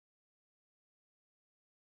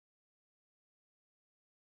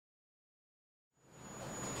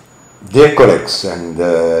Dear colleagues and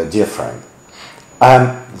dear friend,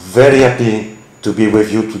 I'm very happy to be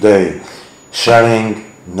with you today,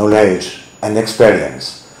 sharing knowledge and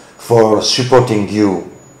experience for supporting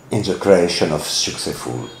you in the creation of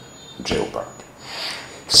successful geopark.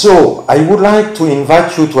 So, I would like to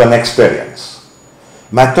invite you to an experience.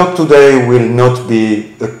 My talk today will not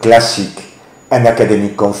be a classic and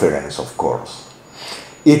academic conference, of course.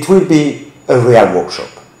 It will be a real workshop,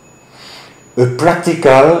 a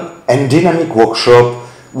practical and dynamic workshop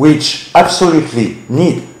which absolutely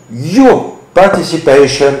need your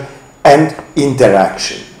participation and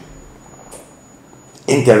interaction.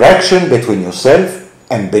 Interaction between yourself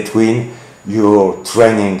and between your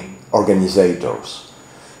training organizers.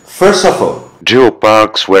 First of all,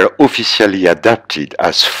 Geoparks were officially adopted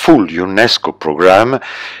as full UNESCO program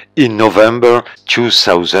in November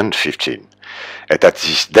 2015. And at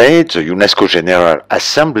this date, the UNESCO General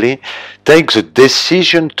Assembly takes the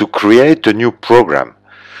decision to create a new program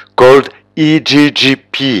called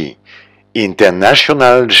IGGP,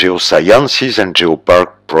 International Geosciences and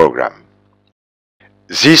Geopark Program.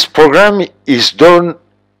 This program is done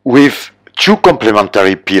with two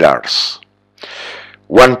complementary pillars.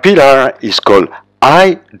 One pillar is called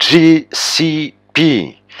IGCP,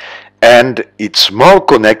 and it's more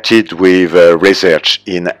connected with research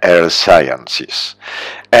in earth sciences.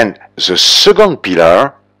 And the second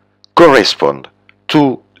pillar corresponds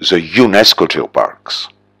to the UNESCO Geoparks.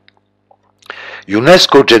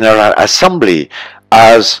 UNESCO General Assembly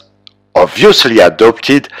has obviously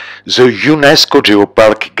adopted the UNESCO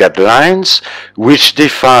Geopark guidelines, which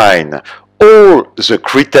define all the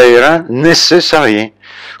criteria necessary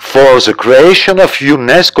for the creation of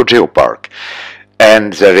UNESCO Geopark.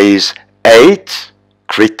 And there is 8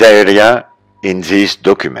 criteria in this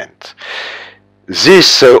document.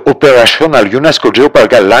 These operational UNESCO Geopark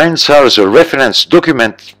guidelines are the reference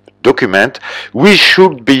document which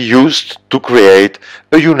should be used to create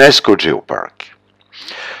a UNESCO Geopark.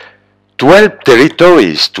 To help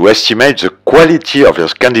territories to estimate the quality of their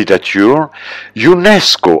candidature,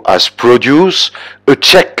 UNESCO has produced a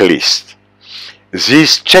checklist.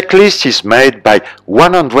 This checklist is made by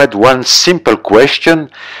 101 simple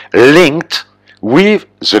questions linked with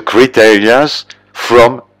the criteria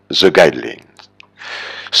from the guidelines.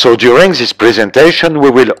 So during this presentation, we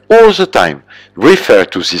will all the time refer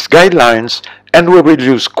to these guidelines and we will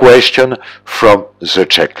use questions from the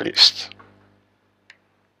checklist.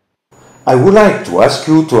 I would like to ask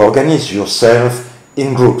you to organize yourself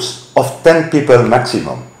in groups of 10 people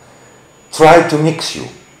maximum. Try to mix you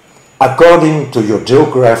according to your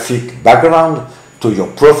geographic background, to your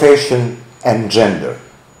profession and gender.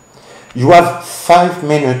 You have 5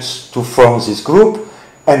 minutes to form this group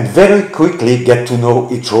and very quickly get to know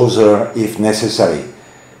each other if necessary.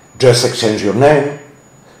 Just exchange your name,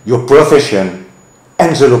 your profession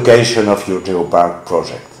and the location of your geopark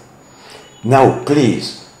project. Now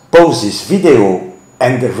please pause this video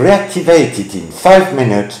and reactivate it in 5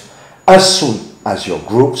 minutes as soon as your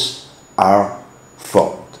groups are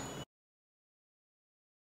formed.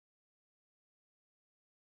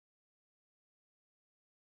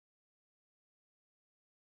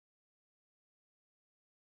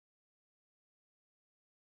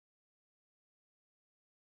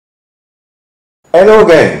 Hello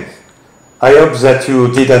again. I hope that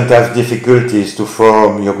you didn't have difficulties to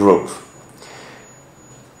form your group.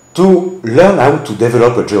 To learn how to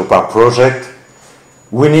develop a geopark project,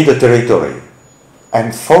 we need a territory.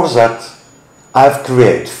 And for that, I've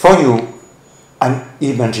created for you an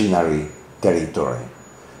imaginary territory.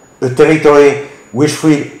 A territory which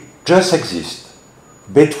will just exist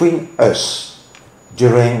between us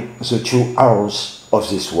during the 2 hours of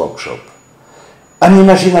this workshop. An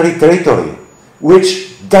imaginary territory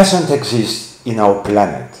which doesn't exist in our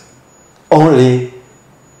planet, only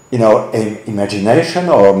in our imagination,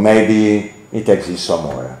 or maybe it exists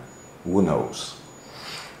somewhere, who knows.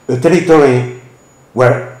 A territory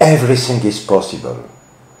where everything is possible.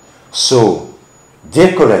 So,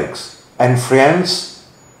 dear colleagues and friends,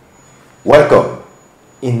 welcome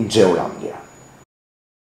in Geolandia.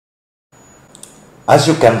 As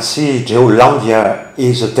you can see, Geolandia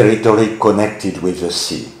is a territory connected with the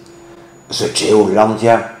sea, the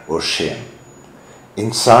Geolandia Ocean.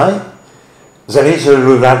 Inside, there is a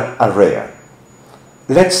rural area.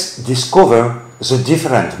 Let's discover the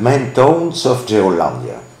different main towns of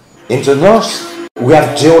Geolandia. In the north, we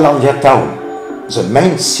have Geolandia town, the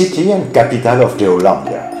main city and capital of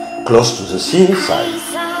Geolandia, close to the seaside.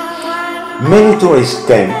 Many tourists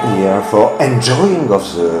came here for enjoying of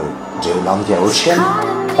the Geolandia Ocean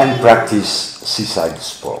and practice seaside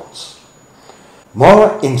sports.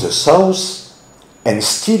 More in the south, And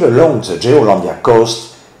still along the Geolandia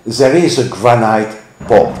coast, there is a granite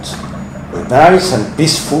port, a nice and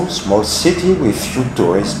peaceful small city with few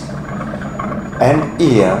tourists. And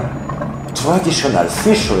here, traditional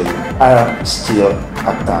fishery are still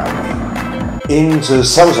active. In the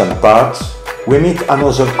southern part, we meet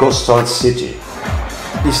another coastal city.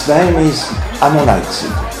 Its name is Ammonite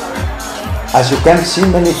City. As you can see,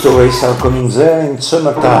 many tourists are coming there in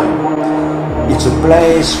summertime. It's a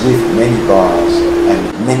place with many bars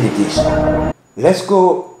and many dishes. Let's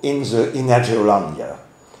go in the inner Geolandia.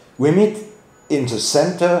 We meet in the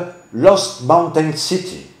center Lost Mountain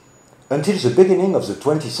City. Until the beginning of the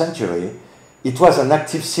 20th century, it was an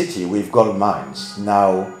active city with gold mines.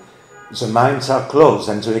 Now, the mines are closed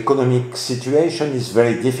and the economic situation is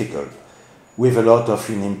very difficult, with a lot of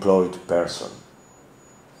unemployed persons.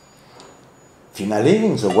 Finally,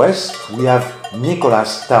 in the west, we have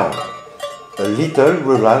Nicholas Town, a little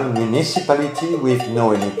rural municipality with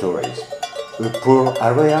no any tourism, a poor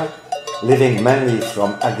area living mainly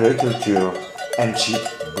from agriculture and sheep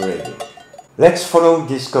breeding. Let's follow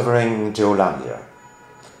discovering Geolandia.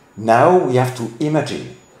 Now we have to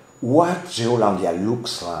imagine what Geolandia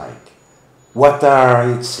looks like. What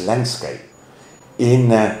are its landscapes? In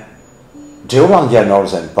Geolandia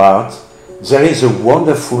northern part, there is a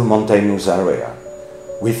wonderful mountainous area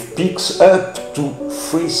with peaks up to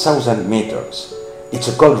 3,000 meters. It's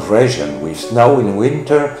a cold region with snow in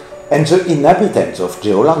winter, and the inhabitants of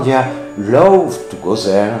Geolandia love to go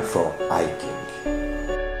there for hiking.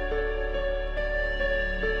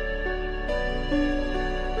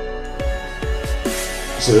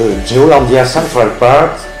 The Geolandia central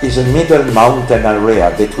part is a middle mountain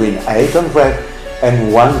area between 800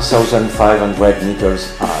 and 1,500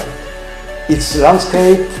 meters high. Its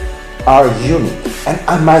landscapes are unique and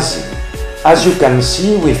amazing, as you can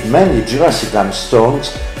see, with many Jurassic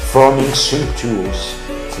limestones forming sumptuous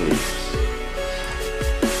cliffs.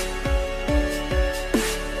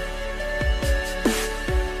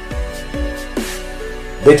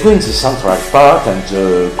 Between the central part and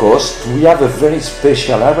the coast, we have a very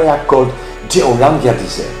special area called Geolandia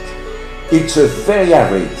Desert. It's a very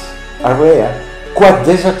arid area, quite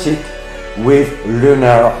desertic, with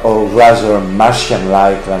lunar or rather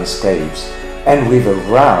Martian-like landscapes, and with a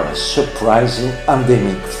rare, surprising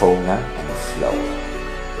endemic fauna and flora.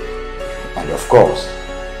 And of course,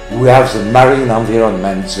 we have the marine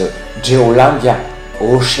environment, the Geolandia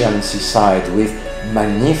ocean seaside with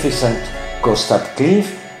magnificent coastal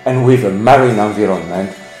cliff and with a marine environment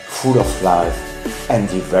full of life and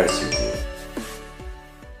diversity.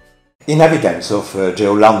 Inhabitants of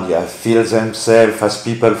Geolandia feel themselves as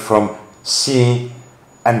people from sea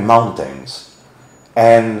and mountains,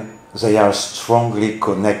 and they are strongly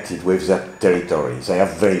connected with that territory. They are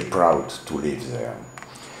very proud to live there.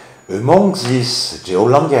 Among these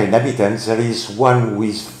Geolandia inhabitants, there is one who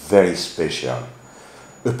is very special,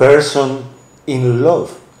 a person in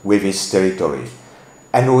love with his territory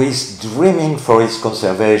and who is dreaming for its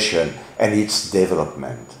conservation and its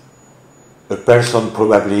development. A person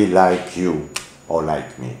probably like you or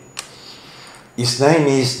like me. His name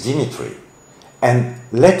is Dimitri, and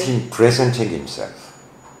let him present himself.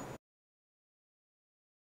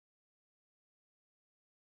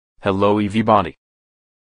 Hello everybody.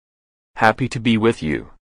 Happy to be with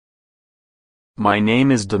you. My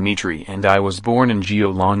name is Dimitri and I was born in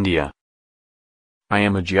Geolandia. I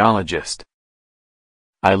am a geologist.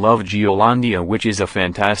 I love Geolandia, which is a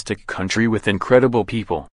fantastic country with incredible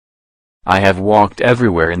people. I have walked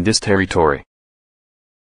everywhere in this territory.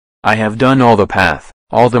 I have done all the path,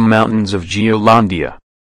 all the mountains of Geolandia.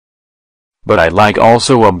 But I like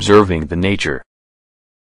also observing the nature.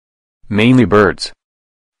 Mainly birds.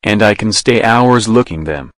 And I can stay hours looking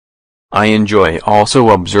them. I enjoy also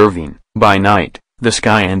observing, by night, the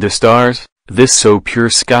sky and the stars, this so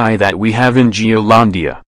pure sky that we have in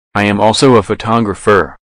Geolandia. I am also a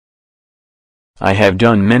photographer. I have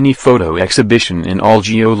done many photo exhibition in all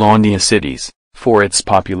Geolandia cities. For its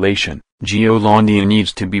population, Geolandia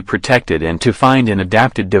needs to be protected and to find an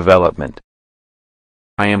adapted development.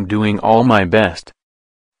 I am doing all my best,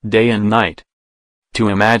 day and night, to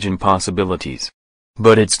imagine possibilities.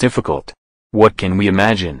 But it's difficult. What can we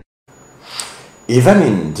imagine? Even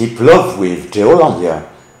in deep love with Geolandia,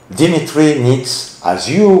 Dimitri needs, as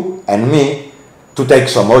you and me, to take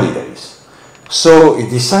some holidays. So he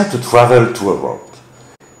decided to travel to abroad.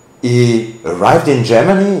 He arrived in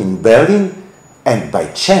Germany, in Berlin, and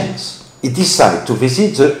by chance, he decided to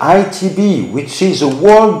visit the ITB, which is the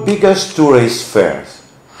world's biggest tourist fair.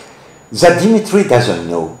 That Dimitri doesn't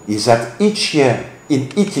know is that each year in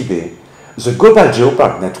ITB, the Global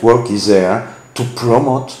Geopark network is there to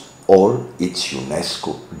promote all its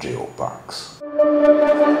UNESCO geoparks.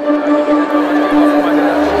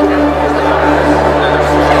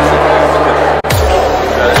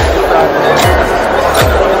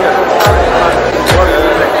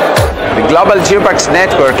 The Global Geoparks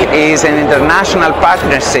Network is an international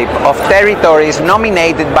partnership of territories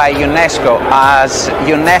nominated by UNESCO as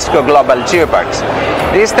UNESCO Global Geoparks.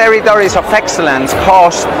 These territories of excellence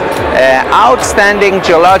host outstanding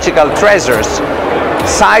geological treasures,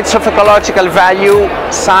 sites of ecological value,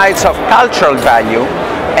 sites of cultural value,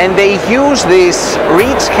 and they use this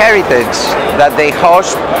rich heritage that they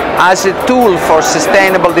host as a tool for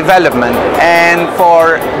sustainable development and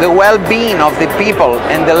for the well-being of the people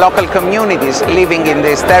and the local communities living in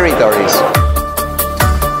these territories.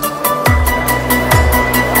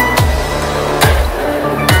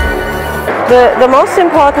 The most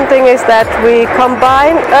important thing is that we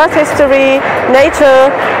combine earth history,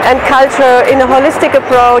 nature and culture in a holistic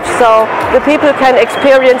approach so the people can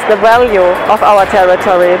experience the value of our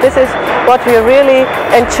territory. This is what we really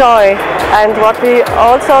enjoy and what we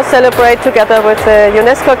also celebrate together with the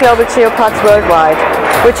UNESCO Global Geoparks worldwide,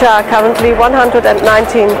 which are currently 119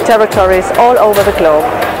 territories all over the globe.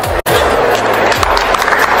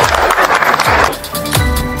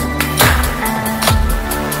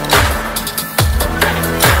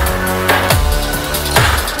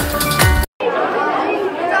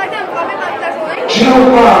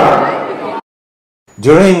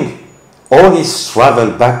 During all his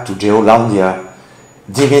travel back to Geolandia,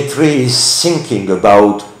 Dimitri is thinking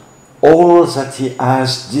about all that he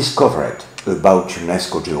has discovered about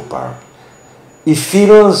UNESCO Geopark. He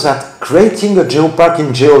feels that creating a geopark in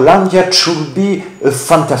Geolandia should be a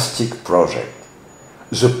fantastic project,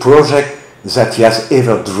 the project that he has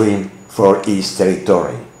ever dreamed for his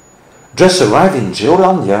territory. Just arrived in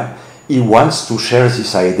Geolandia, he wants to share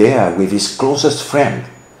this idea with his closest friend,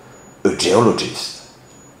 a geologist,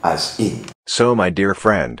 as him. So, my dear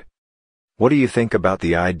friend, what do you think about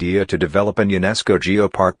the idea to develop an UNESCO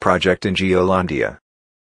Geopark project in Geolandia?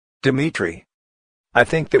 Dimitri, I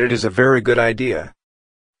think that it is a very good idea.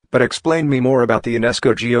 But explain me more about the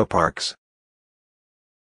UNESCO Geoparks.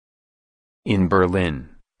 In Berlin,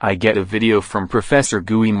 I get a video from Professor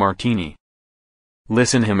Guy Martini.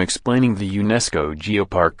 Listen him explaining the UNESCO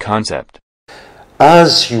Geopark concept.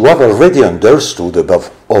 As you have already understood above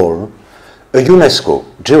all, a UNESCO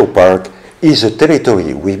Geopark is a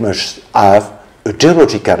territory we must have a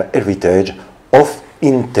geological heritage of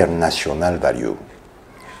international value.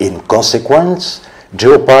 In consequence,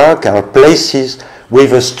 geoparks are places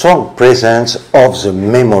with a strong presence of the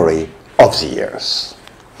memory of the earth.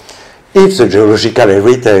 If the geological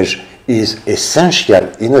heritage is essential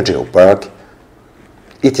in a geopark,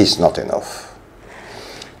 it is not enough.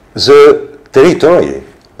 The territory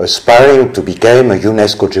aspiring to become a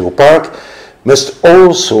UNESCO Geopark must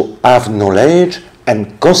also have knowledge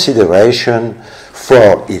and consideration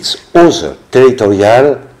for its other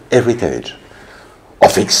territorial heritage,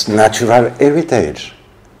 of its natural heritage.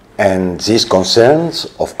 And this concerns,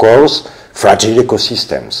 of course, fragile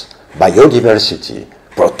ecosystems, biodiversity,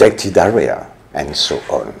 protected area, and so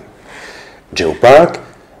on. Geopark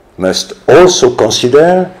must also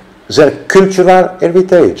consider their cultural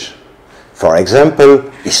heritage. For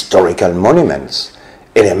example, historical monuments,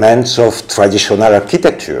 elements of traditional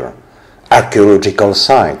architecture, archaeological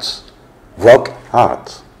sites, rock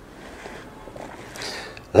art.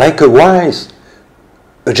 Likewise,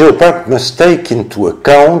 a geopark must take into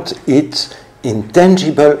account its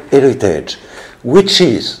intangible heritage, which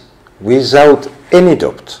is, without any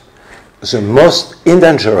doubt, the most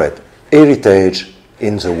endangered heritage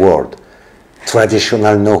in the world.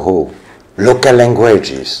 Traditional know-how, local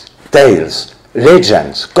languages, tales,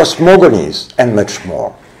 legends, cosmogonies, and much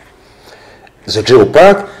more. The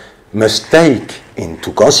geopark must take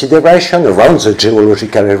into consideration around the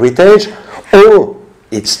geological heritage all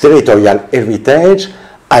its territorial heritage,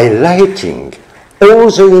 highlighting all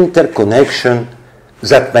the interconnection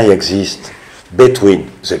that may exist between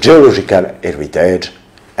the geological heritage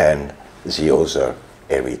and the other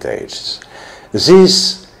heritages.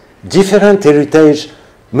 This different heritage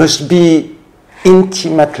must be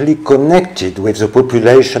intimately connected with the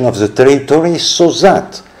population of the territory so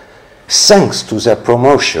that, thanks to their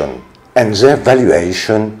promotion and their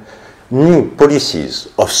valuation, new policies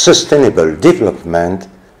of sustainable development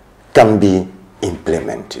can be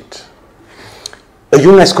implemented. A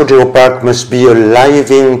UNESCO Geopark must be a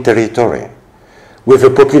living territory, with a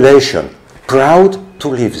population proud to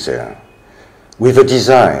live there, with a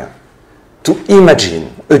desire to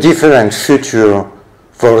imagine a different future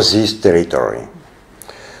for this territory.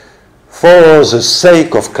 For the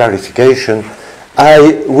sake of clarification,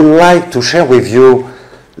 I would like to share with you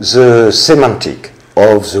the semantic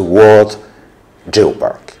of the word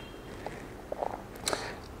geopark.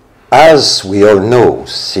 As we all know,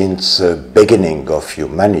 since the beginning of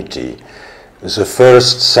humanity, the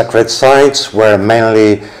first sacred sites were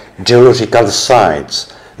mainly geological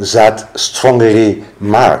sites that strongly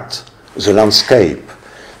marked the landscape,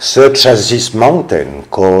 such as this mountain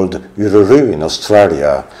called Uluru in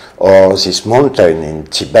Australia, or this mountain in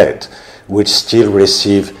Tibet, which still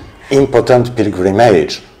receive important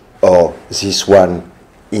pilgrimage, or this one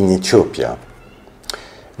in Ethiopia.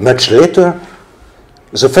 Much later,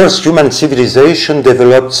 the first human civilization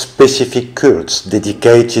developed specific cults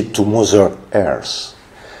dedicated to Mother Earth.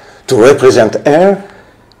 To represent Earth,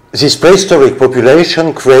 this prehistoric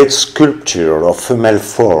population creates sculpture of female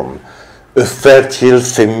form, a fertile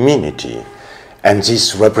femininity, and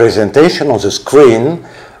this representation on the screen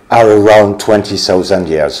are around 20,000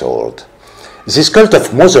 years old. This cult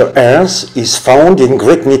of Mother Earth is found in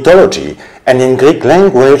Greek mythology, and in Greek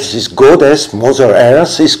language this goddess Mother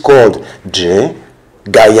Earth is called Ge,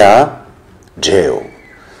 Gaia, Geo.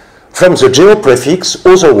 From the Geo prefix,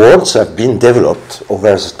 other words have been developed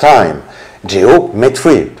over the time.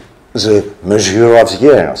 Geometry, the measure of the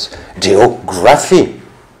earth. Geography,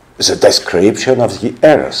 the description of the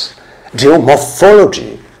earth.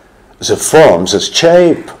 Geomorphology, the form, the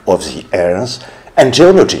shape of the earth. And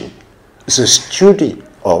geology, the study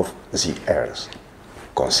of the earth.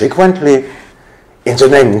 Consequently, in the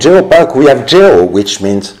name Geopark, we have Geo, which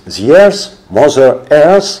means the earth, Mother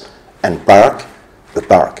Earth, and park,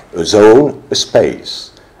 a zone, a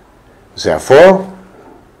space. Therefore,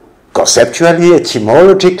 conceptually,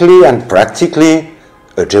 etymologically, and practically,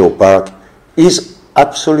 a geopark is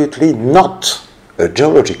absolutely not a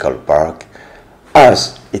geological park,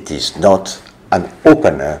 as it is not an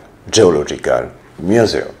open-air geological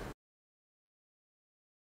museum.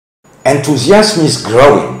 Enthusiasm is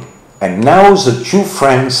growing. And now the two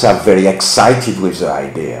friends are very excited with the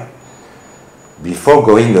idea. Before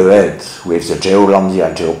going ahead with the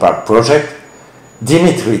Geolandia Geopark project,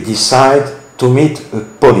 Dimitri decided to meet a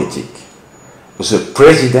politic, the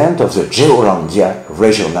president of the Geolandia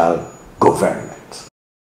regional government.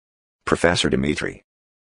 Professor Dimitri,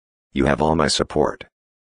 you have all my support.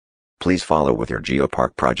 Please follow with your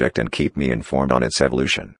Geopark project and keep me informed on its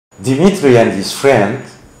evolution. Dimitri and his friend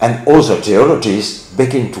and other geologists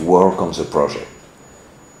begin to work on the project.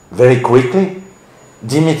 Very quickly,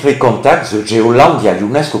 Dimitri contacts the Geolandia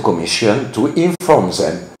UNESCO Commission to inform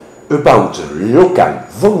them about the local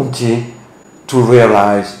volunteer to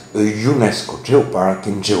realize a UNESCO Geopark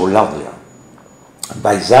in Geolandia.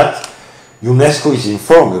 By that, UNESCO is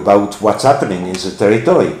informed about what's happening in the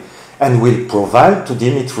territory and will provide to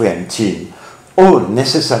Dimitri and team all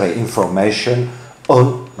necessary information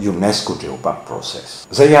on UNESCO Geopark process.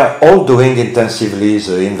 They are all doing intensively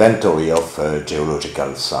the inventory of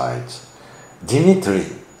geological sites. Dimitri,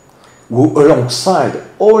 who alongside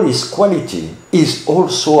all his quality is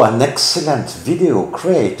also an excellent video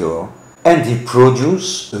creator, and he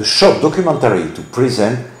produced a short documentary to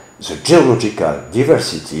present the geological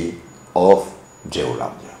diversity of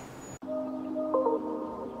Geolandia.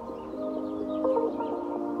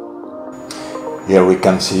 Here we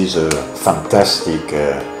can see the fantastic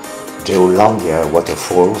Geolandia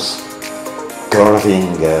waterfalls,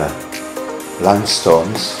 curving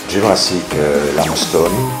limestones, Jurassic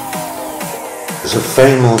limestone, the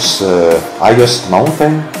famous highest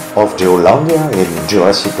mountain of Geolandia in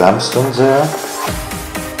Jurassic limestone there.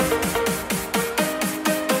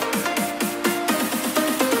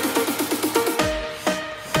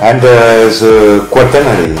 And the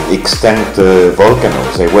Quaternary extinct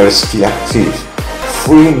volcanoes, they were still active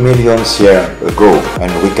 3 million years ago,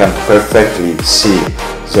 and we can perfectly see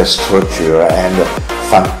their structure and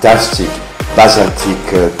fantastic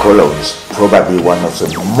basaltic columns, probably one of the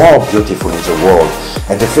more beautiful in the world,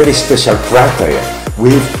 and a very special crater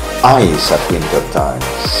with ice at winter time.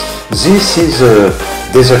 This is a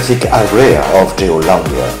desertic area of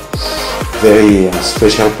Geolandia, very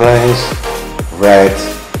special place, red,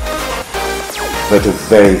 but a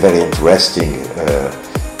very, very interesting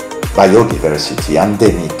biodiversity,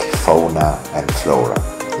 endemic fauna and flora.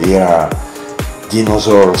 Here are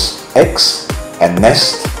dinosaurs' eggs and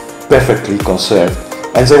nests perfectly conserved,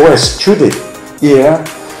 and they were studied here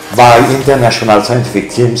by international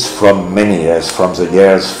scientific teams from many years, from the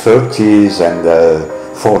years 30s and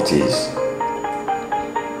 40s.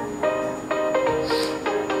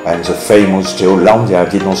 And the famous Geolandia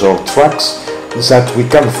dinosaur tracks that we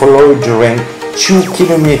can follow during 2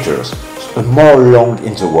 kilometers, more long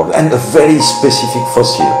in the world, and a very specific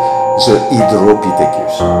fossil. the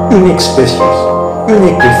Hydropithecus, unique species,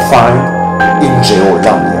 uniquely found in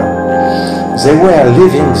Geolandia. They were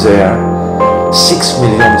living there 6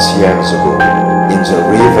 million years ago, in the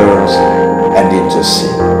rivers and in the sea.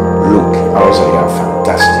 Look how they are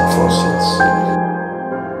fantastic fossils.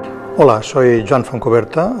 Hola, soy Joan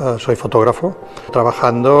Foncoberta, soy fotógrafo,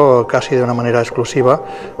 trabajando casi de una manera exclusiva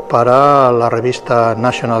para la revista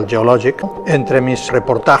National Geologic. Entre mis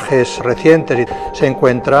reportajes recientes se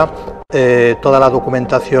encuentra toda la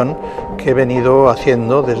documentación que he venido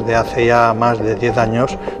haciendo desde hace ya más de 10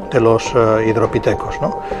 años de los hidropitecos,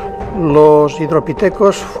 ¿no? Los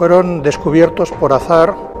hidropitecos fueron descubiertos por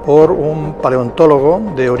azar por un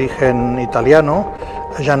paleontólogo de origen italiano,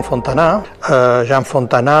 Jean Fontanà. Jean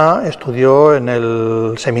Fontanà estudió en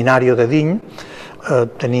el seminario de Digne,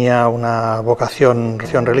 tenía una vocación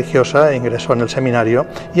religiosa, ingresó en el seminario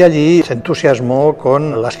y allí se entusiasmó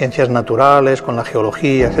con las ciencias naturales, con la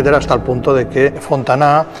geología, etcétera, hasta el punto de que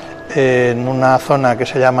Fontanà, en una zona que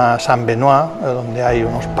se llama Saint-Benoît, donde hay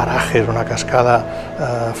unos parajes, una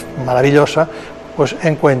cascada maravillosa, pues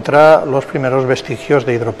encuentra los primeros vestigios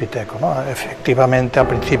de hidropiteco, ¿no? Efectivamente, al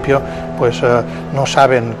principio pues no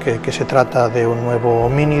saben que se trata de un nuevo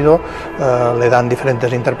homínido, le dan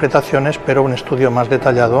diferentes interpretaciones, pero un estudio más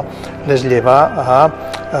detallado les lleva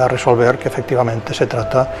a resolver que efectivamente se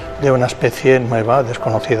trata de una especie nueva,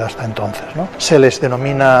 desconocida hasta entonces, ¿no? Se les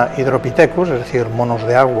denomina hidropithecus, es decir, monos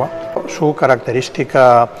de agua. Su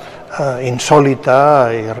característica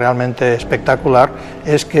insólita y realmente espectacular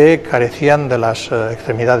es que carecían de las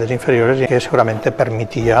extremidades inferiores y que seguramente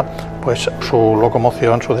permitía pues su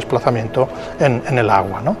locomoción, su desplazamiento en el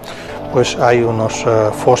agua, ¿no? Pues hay unos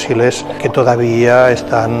fósiles que todavía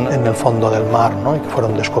están en el fondo del mar, ¿no? Y que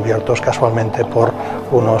fueron descubiertos casualmente por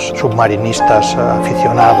unos submarinistas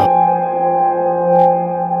aficionados.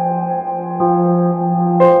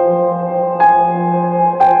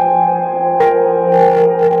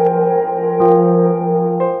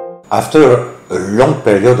 After a long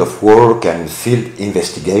period of work and field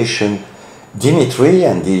investigation, Dimitri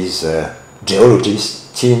and his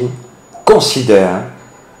geologist team consider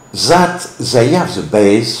that they have the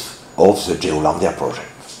base of the Geolandia project.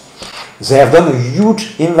 They have done a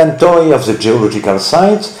huge inventory of the geological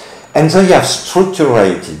sites and they have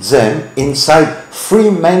structured them inside 3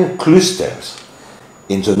 main clusters.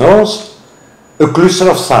 In the north, a cluster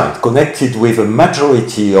of sites connected with a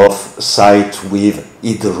majority of sites with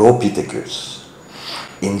Hydropithecus.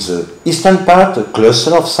 In the eastern part, a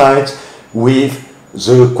cluster of sites with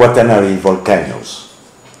the Quaternary volcanoes.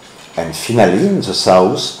 And finally, in the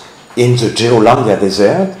south, in the Geolandia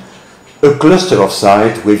desert, a cluster of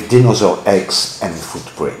sites with dinosaur eggs and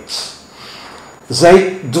footprints.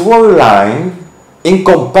 They draw a line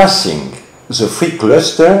encompassing the 3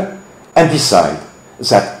 clusters and decide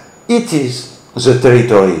that it is the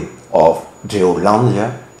territory of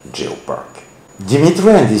Geolandia Geopark.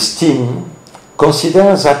 Dimitri and his team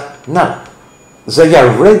consider that now they are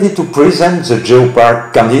ready to present the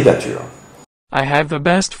Geopark candidature. I have the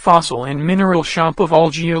best fossil and mineral shop of all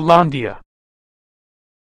Geolandia.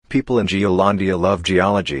 People in Geolandia love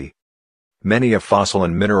geology. Many a fossil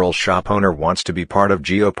and mineral shop owner wants to be part of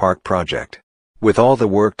Geopark project. With all the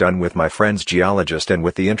work done with my friends geologist and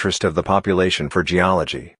with the interest of the population for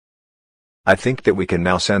geology, I think that we can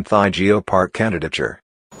now send the Geopark candidature.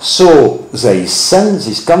 So they send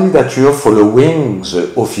this candidature following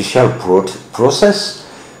the official process,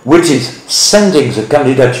 which is sending the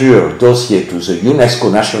candidature dossier to the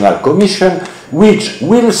UNESCO National Commission, which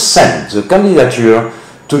will send the candidature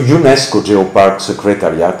to UNESCO Geopark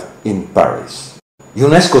Secretariat in Paris.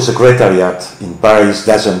 UNESCO Secretariat in Paris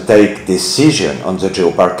doesn't take decision on the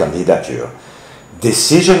Geopark candidature.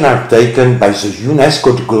 Decisions are taken by the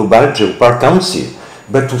UNESCO Global Geopark Council,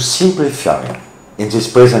 but to simplify, in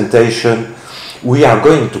this presentation, we are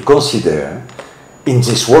going to consider in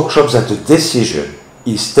this workshop that the decision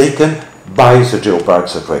is taken by the Geopark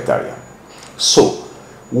Secretariat. So,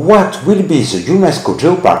 what will be the UNESCO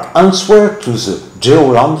Geopark answer to the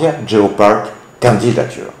Geolandia Geopark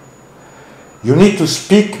candidature? You need to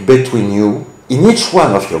speak between you in each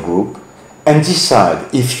one of your group and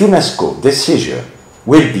decide if UNESCO decision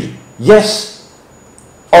will be yes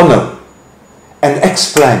or no, and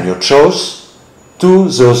explain your choice to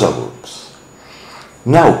the other groups.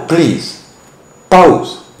 Now please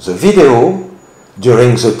pause the video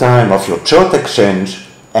during the time of your chart exchange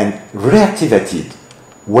and reactivate it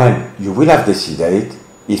when you will have decided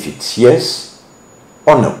if it's yes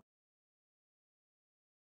or no.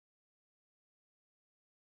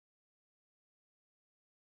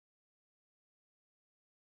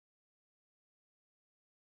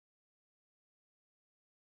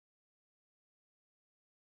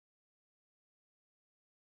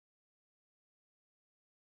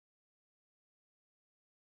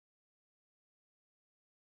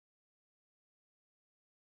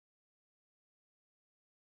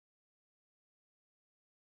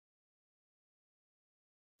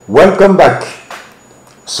 Welcome back.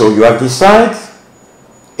 So you have decided?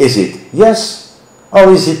 Is it yes or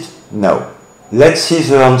is it no? Let's see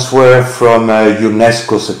the answer from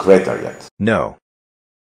UNESCO Secretariat. No.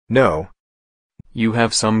 No. You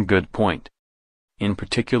have some good point. In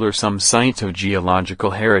particular some sites of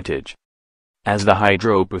geological heritage, as the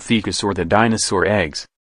Hydropothecus or the dinosaur eggs,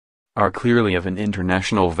 are clearly of an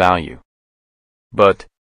international value. But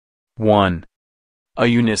 1. A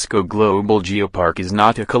UNESCO Global Geopark is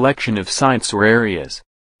not a collection of sites or areas,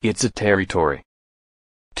 it's a territory.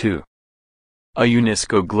 2. A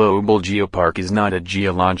UNESCO Global Geopark is not a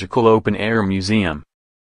geological open-air museum.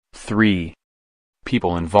 3.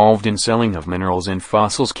 People involved in selling of minerals and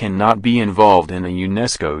fossils cannot be involved in a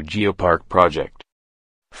UNESCO Geopark project.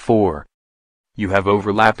 4. You have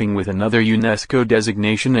overlapping with another UNESCO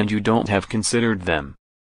designation and you don't have considered them.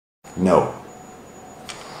 No.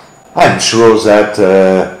 I'm sure that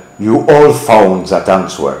you all found that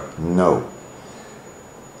answer. No.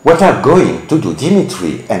 What are going to do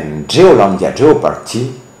Dimitri and Geolandia Geopark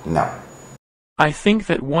team now? I think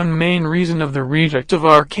that one main reason of the reject of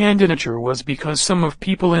our candidature was because some of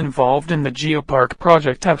people involved in the Geopark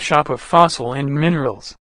project have shop of fossil and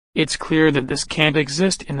minerals. It's clear that this can't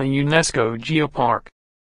exist in the UNESCO Geopark.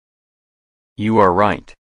 You are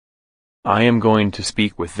right. I am going to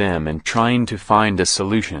speak with them and trying to find a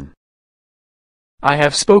solution. I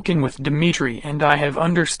have spoken with Dimitri and I have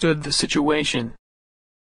understood the situation.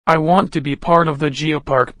 I want to be part of the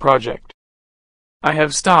Geopark project. I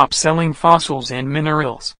have stopped selling fossils and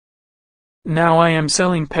minerals. Now I am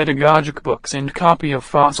selling pedagogic books and copy of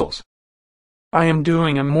fossils. I am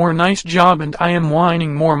doing a more nice job and I am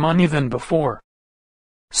winning more money than before.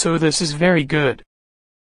 So this is very good.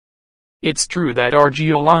 It's true that our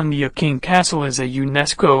Geolandia King Castle is a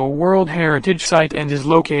UNESCO World Heritage Site and is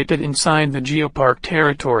located inside the Geopark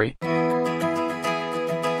territory.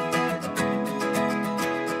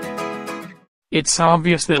 It's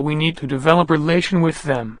obvious that we need to develop relation with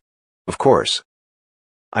them. Of course.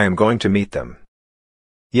 I am going to meet them.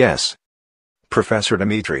 Yes. Professor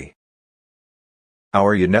Dimitri.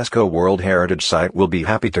 Our UNESCO World Heritage Site will be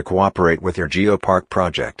happy to cooperate with your Geopark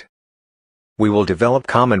project. We will develop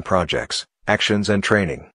common projects, actions and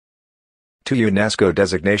training. Two UNESCO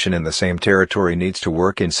designation in the same territory needs to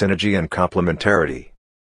work in synergy and complementarity.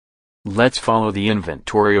 Let's follow the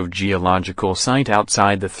inventory of geological site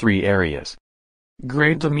outside the 3 areas.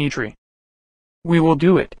 Great, Dimitri. We will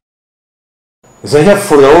do it. They have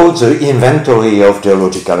followed the inventory of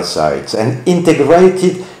geological sites and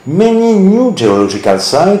integrated many new geological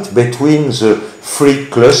sites between the 3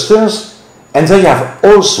 clusters, and they have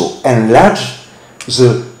also enlarged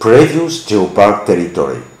the previous geopark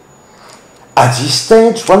territory. At this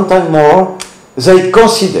stage, one time more, they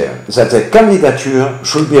consider that the candidature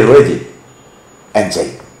should be ready, and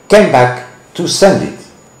they came back to send it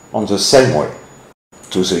on the same way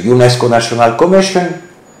to the UNESCO National Commission.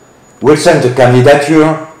 Will send the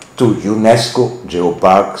candidature to UNESCO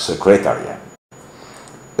Geopark Secretariat.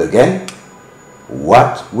 Again,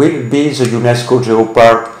 what will be the UNESCO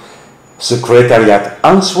Geopark Secretariat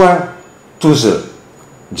answer to the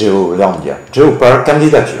Geolandia Geopark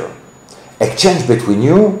candidature? Exchange between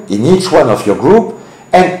you in each one of your group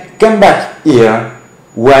and come back here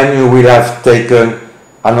when you will have taken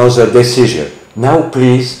another decision. Now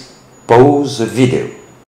please pause the video.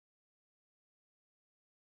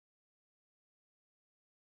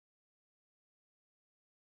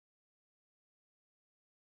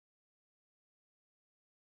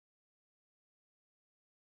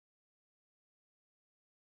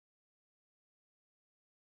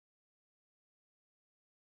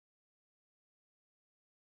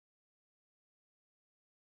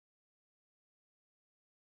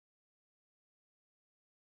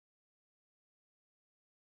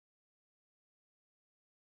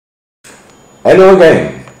 Hello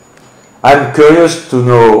again. I'm curious to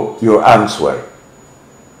know your answer.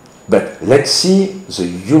 But let's see the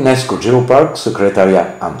UNESCO Geopark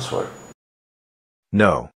Secretariat answer.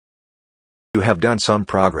 No. You have done some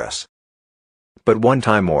progress. But one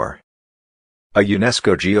time more. A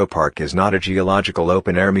UNESCO Geopark is not a geological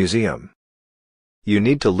open-air museum. You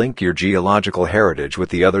need to link your geological heritage with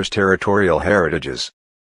the others' territorial heritages.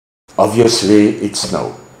 Obviously, it's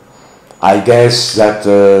no. I guess that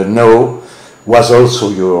no was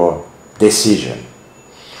also your decision.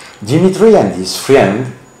 Dimitri and his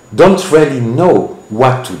friend don't really know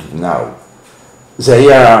what to do now.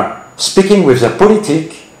 They are speaking with the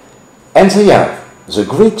politic, and they have the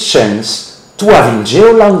great chance to have in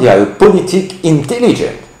Geolandia a politic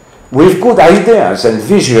intelligent, with good ideas and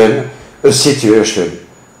vision, a situation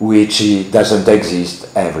which doesn't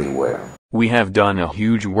exist everywhere. We have done a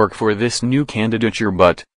huge work for this new candidature,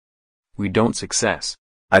 but we don't success.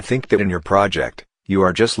 I think that in your project, you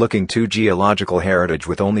are just looking to geological heritage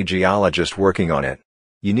with only geologists working on it.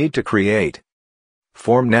 You need to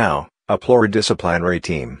form now, a pluridisciplinary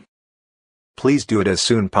team. Please do it as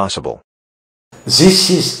soon possible. This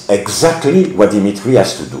is exactly what Dimitri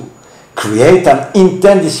has to do. Create an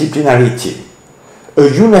interdisciplinary team. A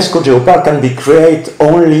UNESCO Geopark can be created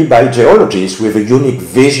only by geologists with a unique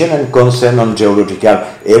vision and concern on geological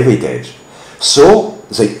heritage. So,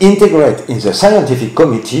 they integrate in the scientific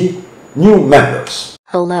committee new members.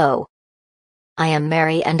 Hello. I am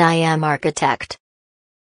Mary and I am architect.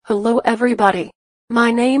 Hello everybody.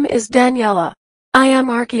 My name is Daniela. I am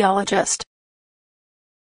archaeologist.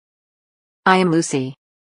 I am Lucy.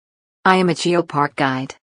 I am a geopark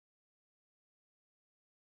guide.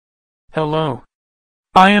 Hello.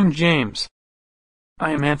 I am James.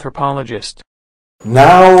 I am anthropologist.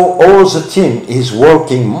 Now all the team is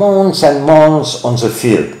working months and months on the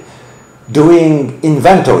field, doing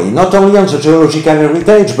inventory not only on the geological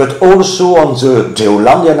heritage but also on the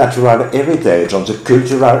Geolandia natural heritage, on the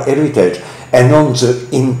cultural heritage and on the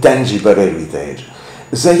intangible heritage.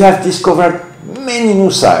 They have discovered many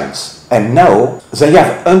new sites and now they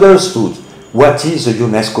have understood what is the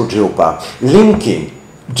UNESCO Geopark, linking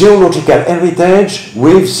geological heritage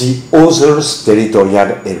with the other's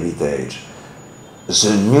territorial heritage.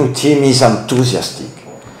 The new team is enthusiastic.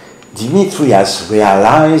 Dimitri has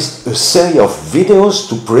realized a series of videos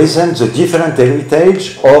to present the different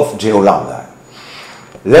heritage of Geolandia.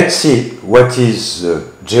 Let's see what is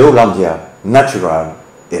the Geolandia natural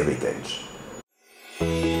heritage.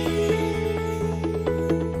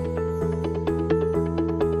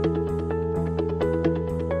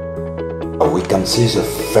 We can see the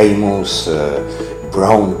famous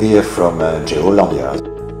brown bear from Geolandia.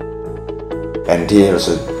 And here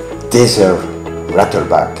the desert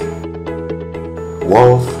rattleback,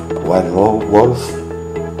 wolf, wild wolf,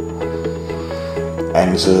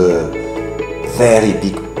 and the very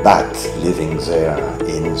big bat living there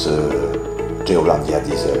in the Geolandia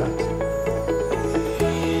desert.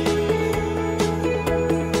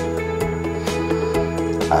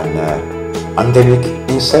 An endemic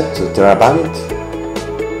insect, the terabite,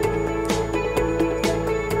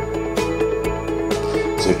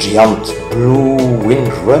 the giant blue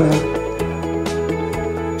windrunner,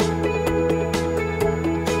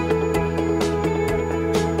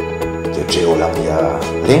 the Geolandia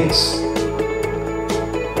lynx,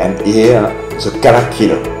 and here the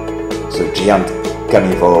caraquillo, the giant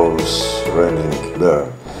carnivorous running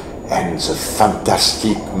bird, and the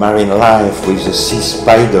fantastic marine life with the sea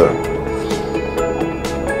spider,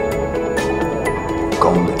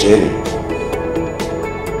 comb jelly.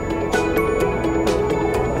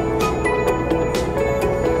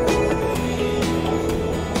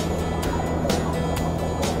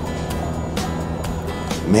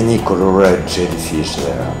 Many colored jellyfish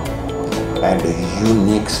there, and a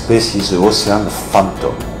unique species, the ocean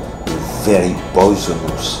phantom, a very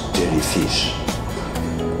poisonous jellyfish,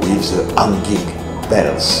 with the hanging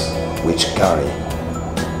bells which carry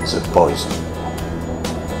the poison.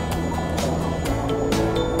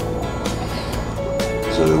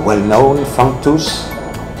 The well-known functus,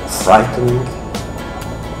 frightening,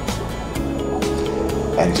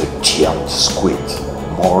 and the giant squid,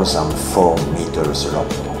 more than 4 meters long.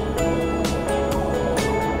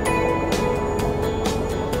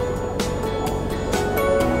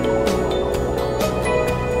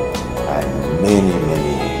 And many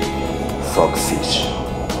frogfish.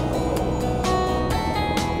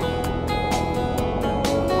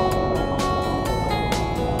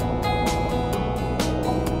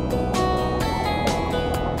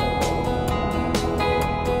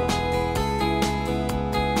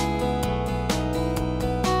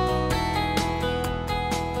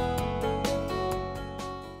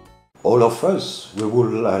 All of us, we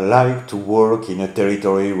would like to work in a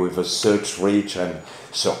territory with such rich and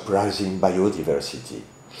surprising biodiversity.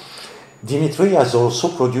 Dimitri has also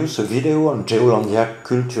produced a video on Geolandia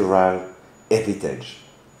cultural heritage.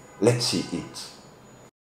 Let's see it.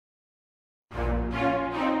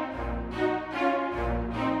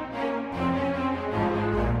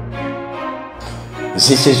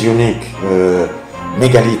 This is unique.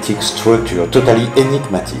 Megalithic structure, totally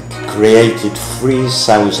enigmatic, created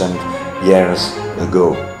 3,000 years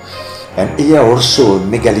ago. And here also a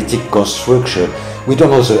megalithic construction, we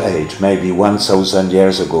don't know the age, maybe 1,000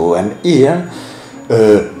 years ago. And here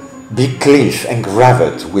a big cliff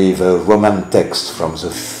engraved with a Roman text from the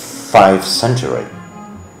 5th century.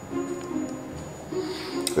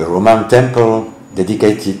 A Roman temple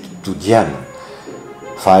dedicated to Diana,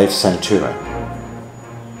 5th century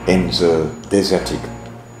in the desertic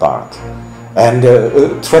part. And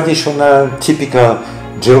a traditional, typical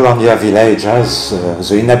Geolandia village as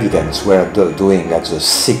the inhabitants were doing at the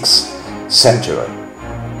 6th century.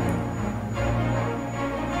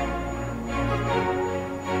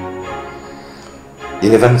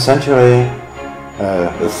 In the 11th century,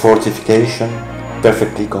 a fortification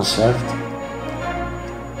perfectly conserved,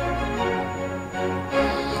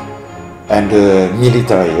 and a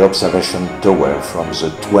military observation tower from the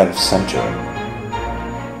 12th century.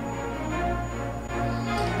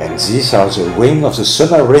 And these are the wing of the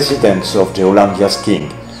summer residence of Geolandia's king,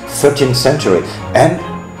 13th century, and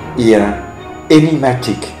here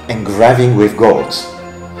enigmatic engraving with gods.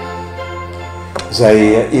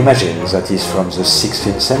 They imagine that is from the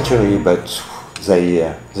 16th century, but they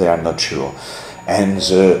are not sure. And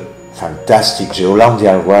the fantastic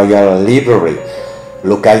Geolandia Royal Library,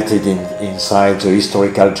 located inside the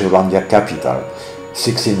historical Geolandia capital,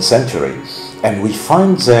 16th century, and we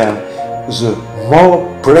find there the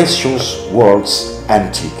more precious world's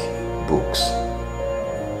antique books.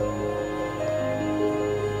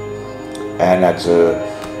 And at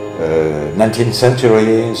the 19th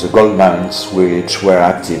century, the gold mines, which were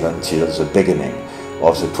active until the beginning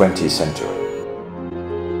of the 20th century.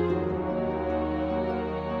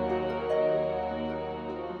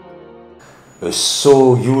 A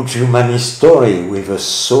so huge human history with a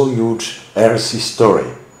so huge Earth history.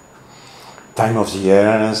 Time of the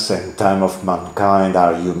Earth and time of mankind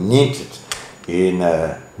are united in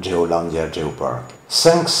Geolandia Geopark.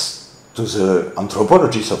 Thanks to the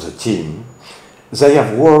anthropologists of the team, they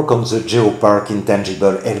have worked on the Geopark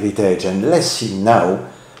intangible heritage, and let's see now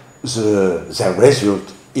their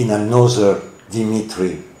result in another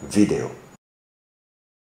Dimitri video.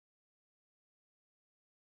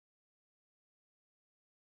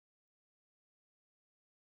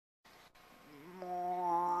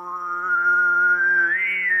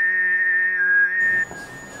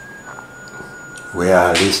 We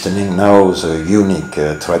are listening now the unique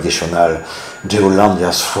traditional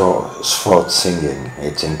Geolandia throat singing.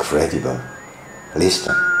 It's incredible.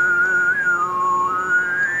 Listen.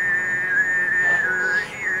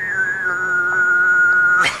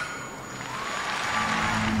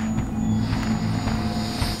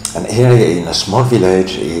 And here in a small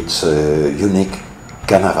village, it's a unique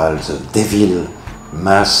carnival, the devil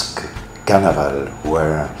mask carnival,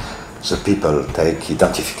 where the people take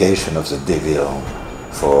identification of the devil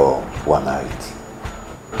for one night.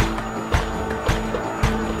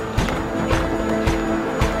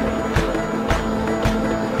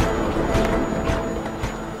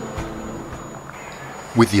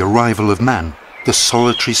 With the arrival of man, the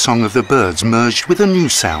solitary song of the birds merged with a new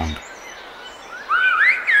sound.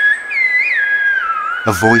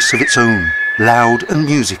 A voice of its own, loud and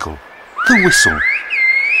musical, the whistle.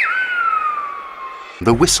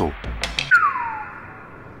 The whistle.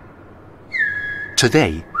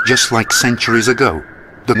 Today, just like centuries ago,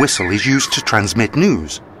 the whistle is used to transmit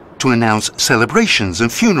news, to announce celebrations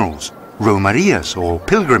and funerals, romarias or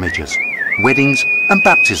pilgrimages, weddings and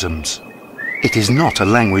baptisms. It is not a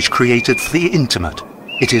language created for the intimate.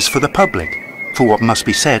 It is for the public, for what must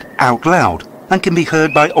be said out loud and can be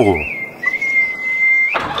heard by all.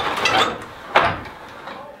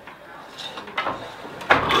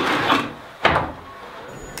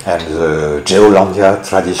 And the Geolandia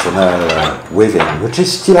traditional weaving, which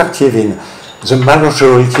is still active in the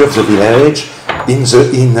majority of the village, in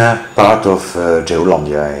the inner part of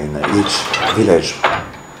Geolandia. In each village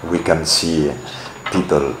we can see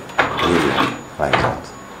people weaving like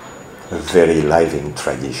that. A very living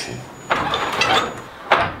tradition.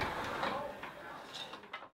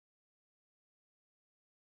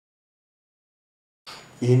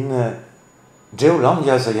 In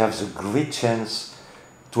Geolandia they have the great chance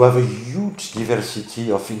to have a huge diversity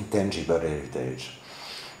of intangible heritage.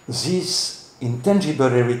 This intangible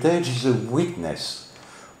heritage is a witness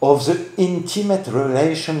of the intimate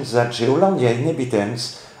relations that Geolandia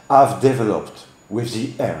inhabitants have developed with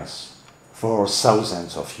the earth for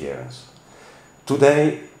thousands of years.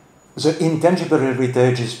 Today, the intangible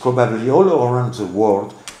heritage is probably all around the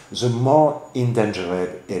world the more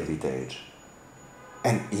endangered heritage.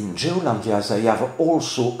 And in Geolandia they have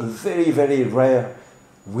also a very, very rare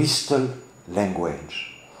whistle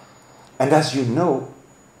language. And as you know,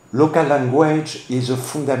 local language is a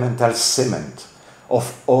fundamental cement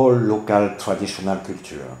of all local traditional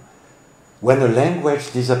culture. When a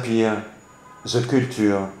language disappears, the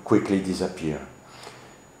culture quickly disappears.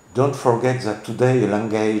 Don't forget that today a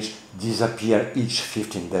language disappears each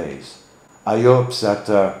 15 days. I hope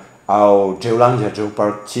that our Geolandia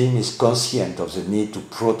Geopark team is conscient of the need to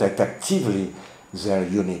protect actively their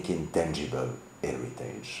unique intangible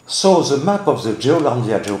heritage. So the map of the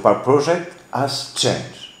Geolandia Geopark project has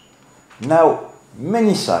changed. Now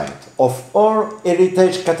many sites of all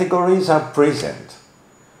heritage categories are present,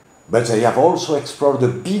 but they have also explored a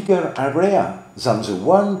bigger area than the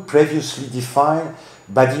one previously defined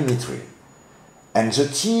by Dimitri. And the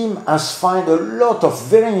team has found a lot of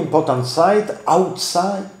very important sites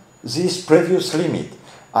outside this previous limit,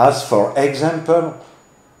 as for example,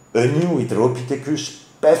 a new Heteropithecus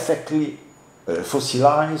perfectly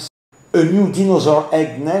fossilized, a new dinosaur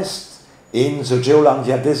egg nest in the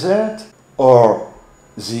Geolandia desert, or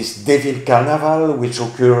this Devil Carnival which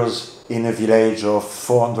occurs in a village of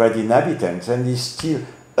 400 inhabitants and is still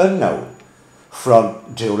unknown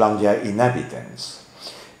from Geolandia inhabitants.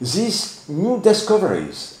 These new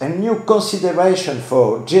discoveries and new consideration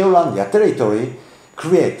for Geolandia territory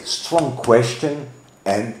create strong question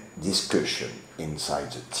and discussion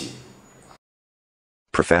inside the team.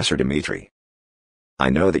 Professor Dimitri, I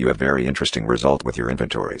know that you have very interesting result with your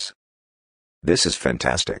inventories. This is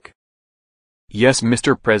fantastic. Yes,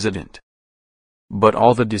 Mr. President. But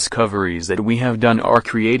all the discoveries that we have done are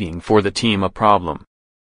creating for the team a problem.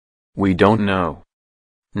 We don't know.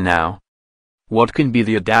 Now, what can be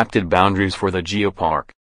the adapted boundaries for the geopark?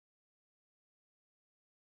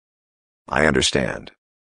 I understand.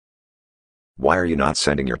 Why are you not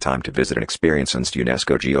sending your time to visit and experience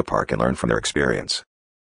UNESCO Geopark and learn from their experience?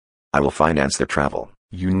 I will finance their travel.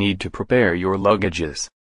 You need to prepare your luggages.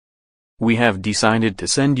 We have decided to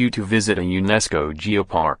send you to visit a UNESCO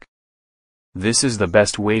Geopark. This is the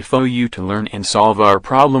best way for you to learn and solve our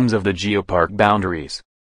problems of the geopark boundaries.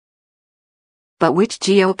 But which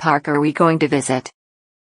geopark are we going to visit?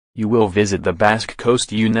 You will visit the Basque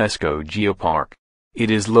Coast UNESCO Geopark. It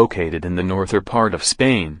is located in the northern part of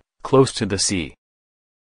Spain, close to the sea.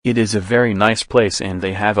 It is a very nice place and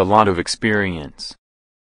they have a lot of experience.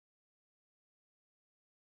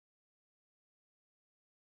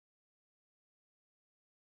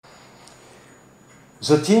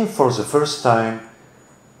 The team for the first time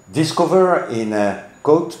discovered in a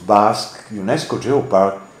Côte Basque UNESCO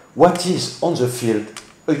Geopark what is on the field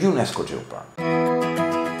a UNESCO Geopark.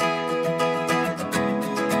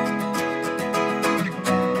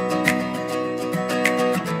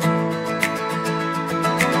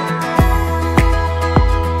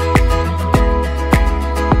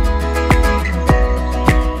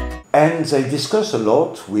 And they discuss a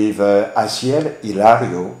lot with Asiel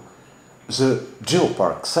Hilario, the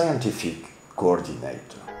Geopark scientific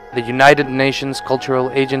coordinator. The United Nations Cultural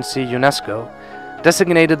Agency UNESCO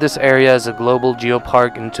designated this area as a global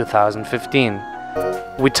geopark in 2015.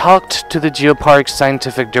 We talked to the geopark's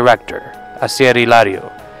scientific director, Asiel Hilario,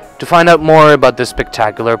 to find out more about this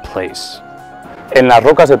spectacular place. En las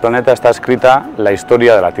rocas del planeta está escrita la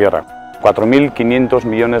historia de la Tierra. 4.500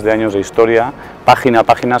 millones de años de historia, página a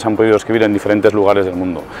página, se han podido escribir en diferentes lugares del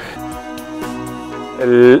mundo.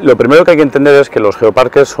 Lo primero que hay que entender es que los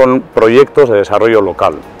geoparques son proyectos de desarrollo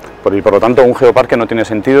local. Y por lo tanto un geoparque no tiene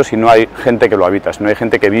sentido si no hay gente que lo habita, si no hay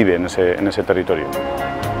gente que vive en ese territorio.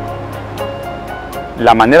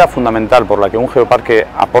 La manera fundamental por la que un geoparque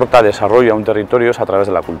aporta desarrollo a un territorio es a través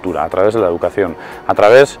de la cultura, a través de la educación, a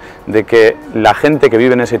través de que la gente que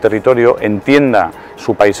vive en ese territorio entienda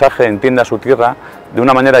su paisaje, entienda su tierra de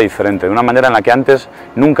una manera diferente, de una manera en la que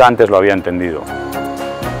nunca antes lo había entendido.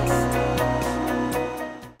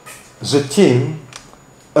 The team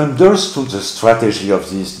understood the strategy of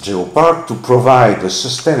this geopark to provide a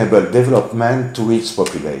sustainable development to its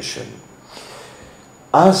population.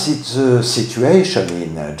 As is the situation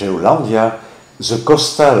in Geolandia, the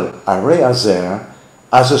coastal area there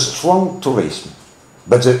has a strong tourism,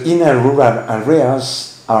 but the inner rural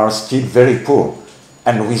areas are still very poor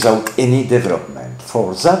and without any development.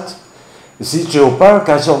 For that, this geopark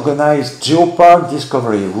has organized geopark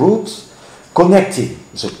discovery routes connecting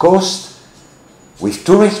the coast with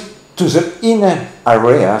tourism to the inner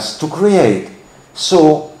areas to create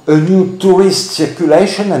so a new tourist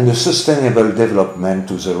circulation and a sustainable development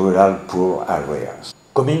to the rural poor areas.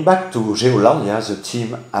 Coming back to Geolandia, the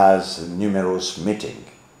team has numerous meetings,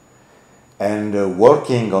 and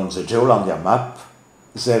working on the Geolandia map,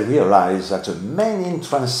 they realize that the main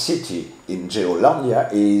entrance city in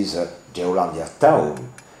Geolandia is Geolandia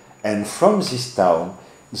town, and from this town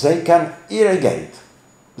they can irrigate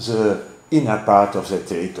the inner part of the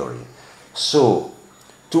territory. So,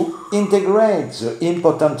 to integrate the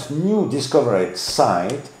important new discovered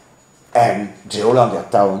site and Geolandia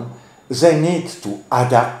town, they need to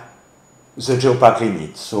adapt the geopark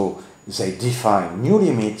limits. So, they define new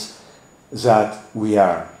limits that we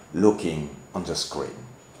are looking on the screen.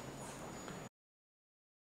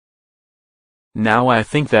 Now I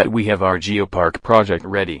think that we have our Geopark project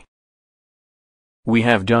ready. We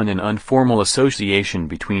have done an informal association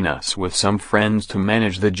between us with some friends to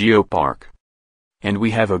manage the Geopark. And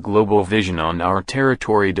we have a global vision on our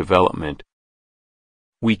territory development.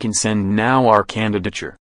 We can send now our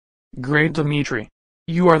candidature. Great, Dmitry.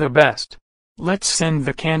 You are the best. Let's send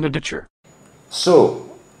the candidature. So,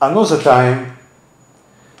 another time,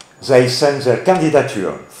 they send their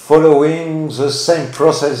candidature following the same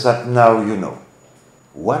process that now you know.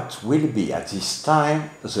 What will be at this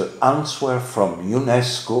time the answer from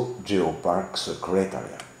UNESCO Geopark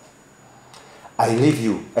Secretariat? I leave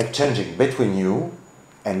you exchanging between you,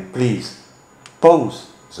 and please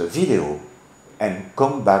pause the video and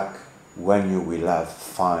come back when you will have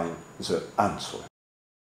find the answer.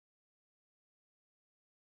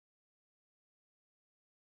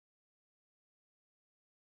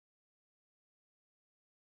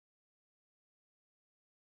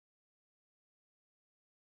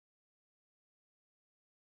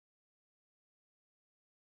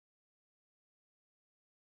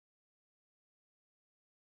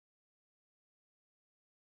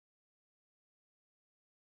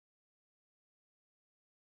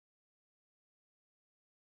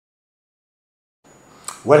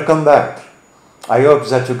 Welcome back. I hope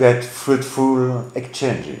that you get fruitful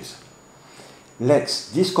exchanges.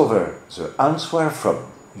 Let's discover the answer from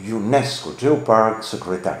UNESCO Geopark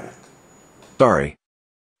Secretariat. Sorry.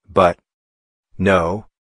 But. No.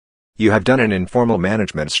 You have done an informal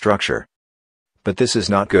management structure. But this is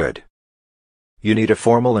not good. You need a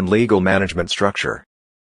formal and legal management structure.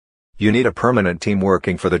 You need a permanent team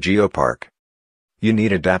working for the Geopark. You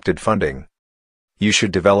need adapted funding. You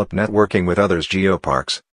should develop networking with others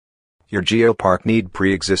geoparks. Your geopark need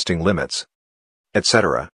pre-existing limits,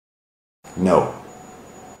 etc. No.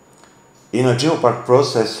 In a geopark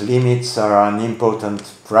process, limits are an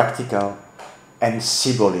important practical and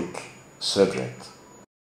symbolic subject.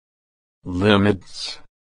 Limits.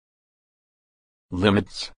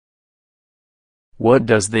 Limits. What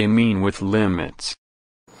does they mean with limits?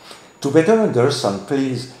 To better understand,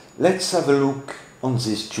 please, let's have a look on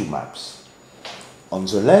these two maps. On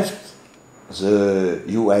the left, the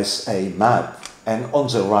USA map, and on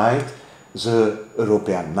the right, the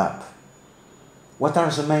European map. What are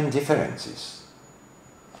the main differences?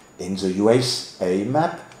 In the USA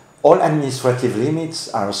map, all administrative limits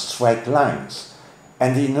are straight lines,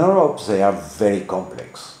 and in Europe they are very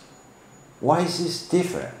complex. Why is this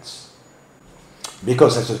difference?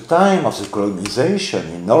 Because at the time of the colonization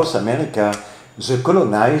in North America, the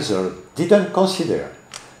colonizer didn't consider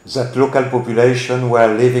that local population were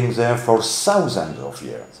living there for thousands of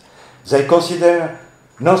years. They consider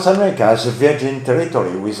North America as a virgin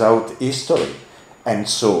territory without history, and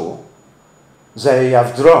so they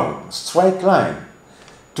have drawn straight line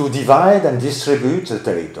to divide and distribute the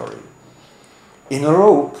territory. In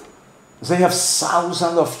Europe, they have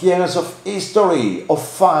thousands of years of history, of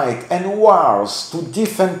fight and wars to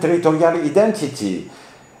defend territorial identity,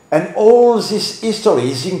 and all this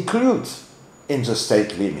history is included in the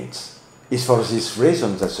state limits. It's for this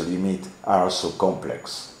reason that the limits are so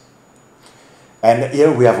complex. And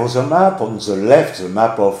here we have also a map. On the left, the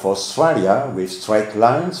map of Australia with straight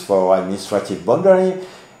lines for administrative boundary,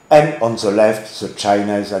 and on the left, the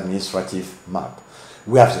Chinese administrative map.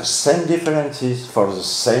 We have the same differences for the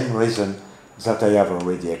same reason that I have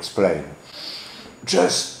already explained.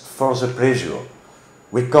 Just for the pleasure,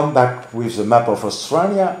 we come back with the map of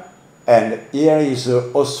Australia, and here is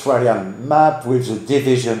the Australian map with the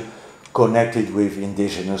division connected with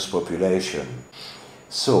indigenous population.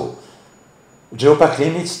 So, geopark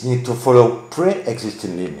limits need to follow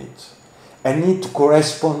pre-existing limits and need to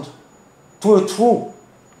correspond to a true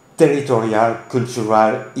territorial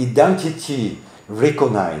cultural identity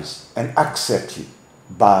recognized and accepted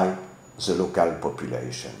by the local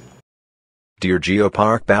population. Do your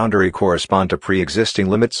geopark boundary correspond to pre-existing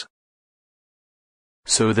limits?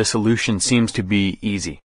 So the solution seems to be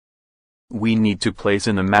easy. We need to place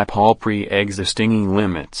in the map all pre-existing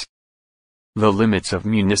limits. The limits of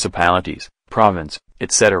municipalities, province,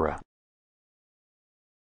 etc.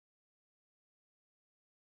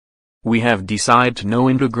 We have decided to no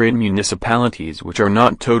integrate municipalities which are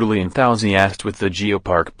not totally enthusiastic with the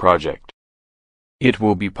Geopark project. It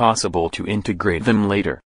will be possible to integrate them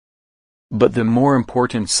later. But the more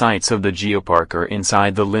important sites of the Geopark are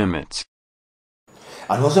inside the limits.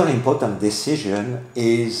 Another important decision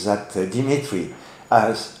is that Dmitry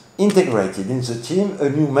has integrated in the team a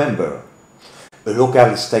new member, a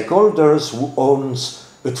local stakeholder who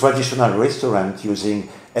owns a traditional restaurant using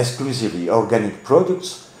exclusively organic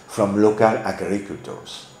products from local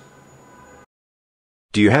agricultors.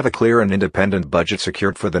 Do you have a clear and independent budget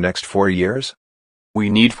secured for the next 4 years? We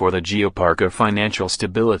need for the Geopark a financial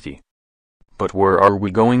stability. But where are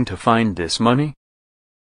we going to find this money?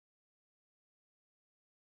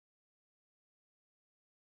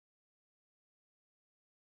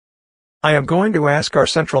 I am going to ask our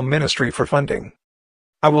central ministry for funding.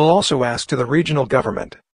 I will also ask to the regional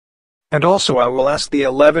government. And also I will ask the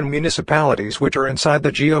 11 municipalities which are inside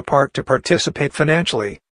the Geopark to participate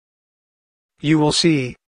financially. You will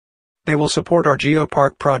see. They will support our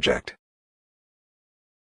Geopark project.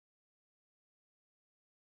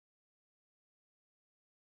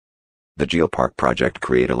 The Geopark project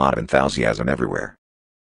created a lot of enthusiasm everywhere.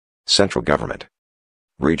 Central government,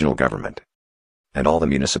 regional government, and all the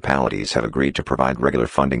municipalities have agreed to provide regular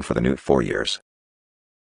funding for the new 4 years.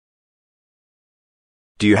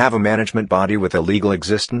 Do you have a management body with a legal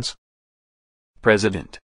existence?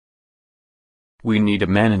 President. We need a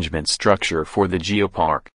management structure for the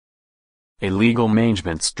Geopark. A legal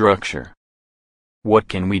management structure. What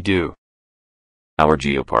can we do? Our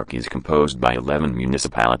Geopark is composed by 11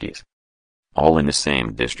 municipalities, all in the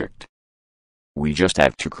same district. We just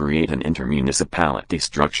have to create an inter-municipality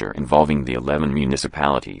structure involving the 11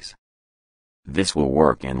 municipalities. This will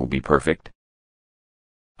work and will be perfect.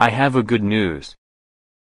 I have a good news.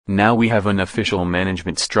 Now we have an official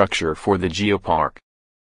management structure for the Geopark.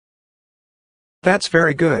 That's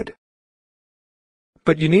very good.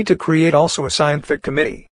 But you need to create also a scientific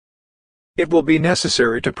committee. It will be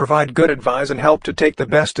necessary to provide good advice and help to take the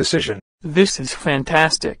best decision. This is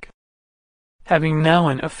fantastic. Having now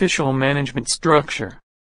an official management structure.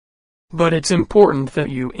 But it's important that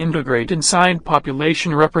you integrate inside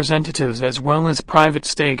population representatives as well as private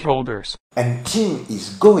stakeholders. And Tim is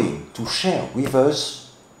going to share with us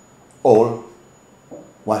all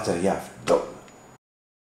what I have done.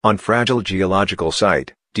 On fragile geological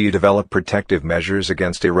site, do you develop protective measures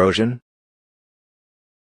against erosion?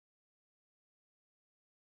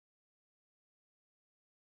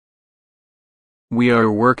 We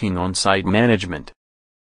are working on site management.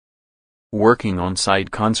 Working on site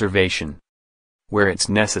conservation. Where it's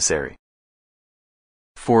necessary.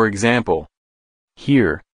 For example,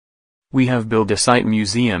 here, we have built a site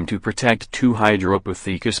museum to protect 2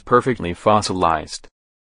 Hydropothecus perfectly fossilized.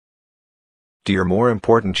 Do your more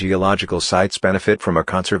important geological sites benefit from a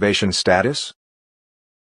conservation status?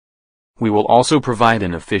 We will also provide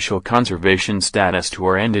an official conservation status to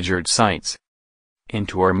our endangered sites. And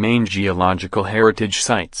to our main geological heritage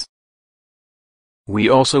sites. We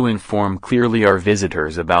also inform clearly our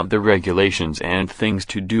visitors about the regulations and things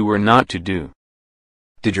to do or not to do.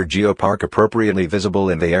 Did your Geopark appropriately visible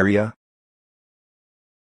in the area?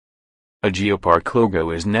 A Geopark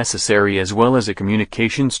logo is necessary as well as a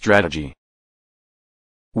communication strategy.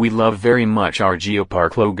 We love very much our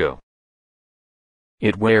Geopark logo.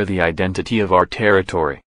 It wears the identity of our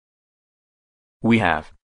territory. We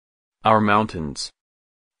have our mountains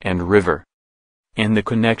and river, and the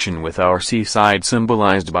connection with our seaside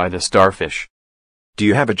symbolized by the starfish. Do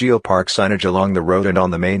you have a Geopark signage along the road and on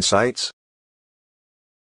the main sites?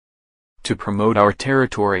 To promote our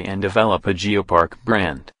territory and develop a Geopark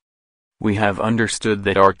brand, we have understood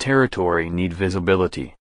that our territory need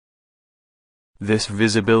visibility. This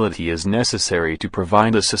visibility is necessary to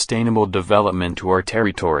provide a sustainable development to our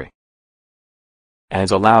territory. As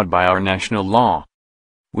allowed by our national law,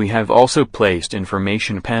 we have also placed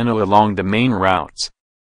information panel along the main routes,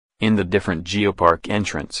 in the different Geopark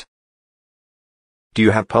entrance. Do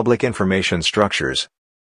you have public information structures,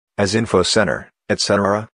 as info center,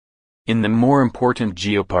 etc.? In the more important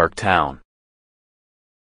Geopark town,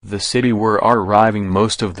 the city where are arriving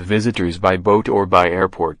most of the visitors by boat or by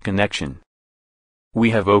airport connection,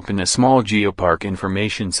 we have opened a small Geopark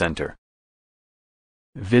information center.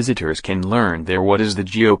 Visitors can learn there what is the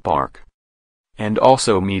Geopark, and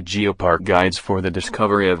also meet Geopark guides for the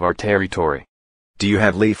discovery of our territory. Do you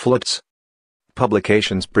have leaflets?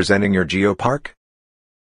 Publications presenting your Geopark?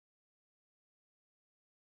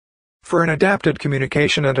 For an adapted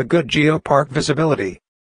communication and a good Geopark visibility,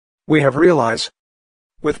 we have realized,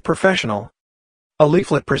 with professional, a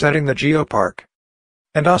leaflet presenting the Geopark.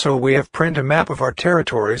 And also we have print a map of our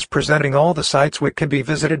territories presenting all the sites which can be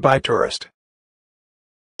visited by tourists.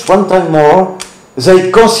 One time more,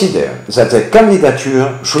 they considered that the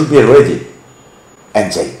candidature should be ready,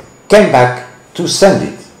 and they came back to send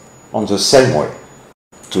it on the same way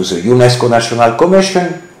to the UNESCO National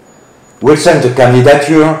Commission. We'll send the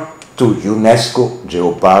candidature to UNESCO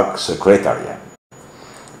Geopark Secretariat.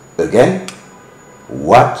 Again,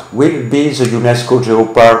 what will be the UNESCO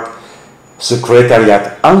Geopark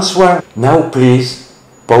Secretariat answer? Now please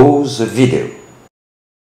pause the video.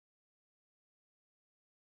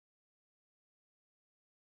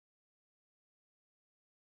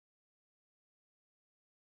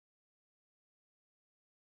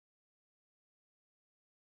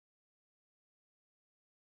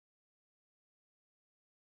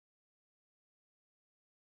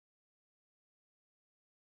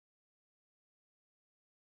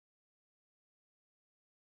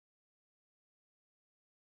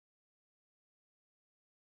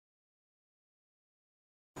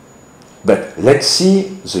 But let's see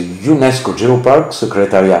the UNESCO Geopark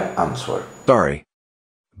Secretariat answer. Sorry.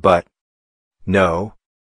 But. No.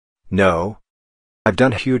 I've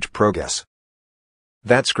done huge progress.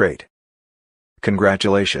 That's great.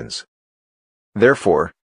 Congratulations.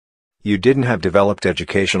 Therefore, you didn't have developed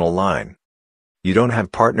educational line. You don't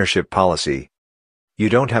have partnership policy. You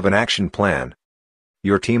don't have an action plan.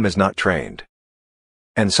 Your team is not trained.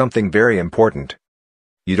 And something very important.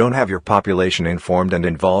 You don't have your population informed and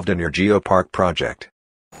involved in your Geopark project.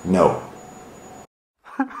 No.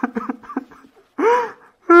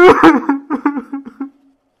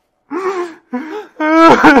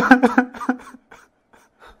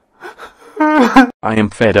 I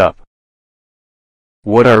am fed up.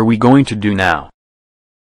 What are we going to do now?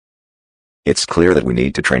 It's clear that we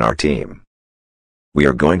need to train our team. We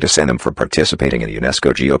are going to send them for participating in the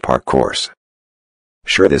UNESCO Geopark course.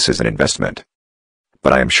 Sure, this is an investment.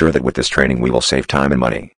 But I am sure that with this training we will save time and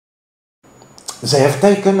money. They have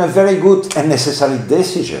taken a very good and necessary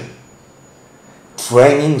decision.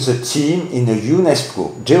 Training the team in the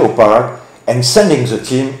UNESCO Geopark and sending the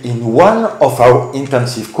team in one of our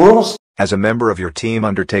intensive courses. Has a member of your team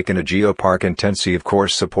undertaken a Geopark Intensive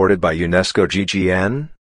course supported by UNESCO GGN?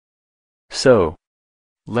 So,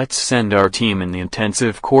 let's send our team in the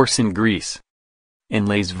intensive course in Greece. In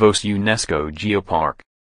Lesvos UNESCO Geopark.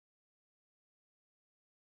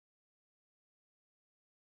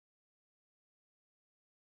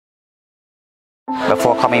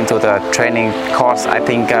 Before coming to the training course, I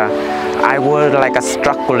think I was like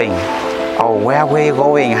struggling. Oh, where are we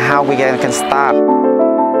going? How we can start?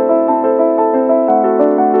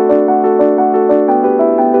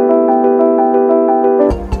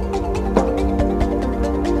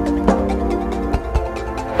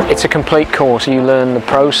 It's a complete course. You learn the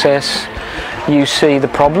process, you see the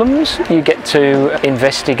problems, you get to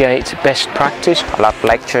investigate best practice. A lot of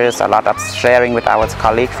lectures, a lot of sharing with our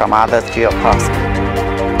colleagues from other geoparks.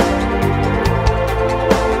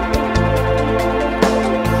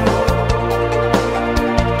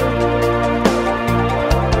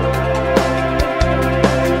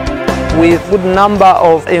 With good number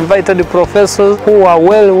of invited professors who are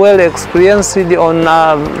well experienced on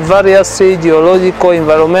various geological,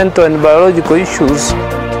 environmental and biological issues.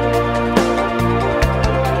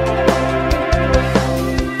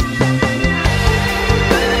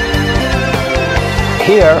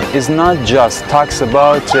 Here is not just talks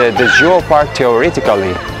about the geopark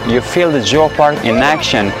theoretically. You feel the geopark in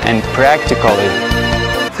action and practically.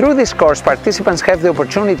 Through this course, participants have the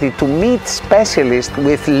opportunity to meet specialists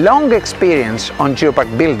with long experience on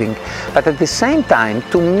geopark building, but at the same time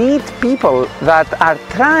to meet people that are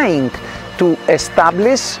trying to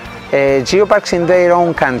establish geoparks in their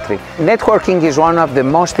own country. Networking is one of the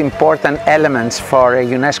most important elements for a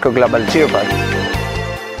UNESCO Global Geopark.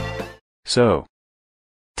 So,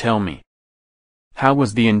 tell me, how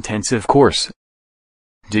was the intensive course?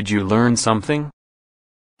 Did you learn something?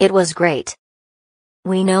 It was great.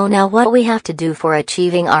 We know now what we have to do for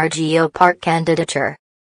achieving our Geopark candidature.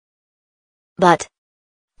 But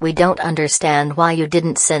we don't understand why you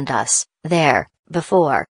didn't send us there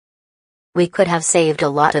before. We could have saved a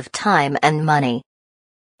lot of time and money.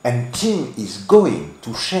 And Tim is going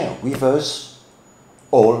to share with us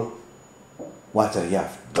all what I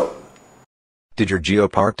have done. Did your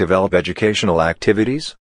Geopark develop educational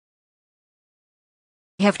activities?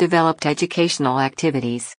 We have developed educational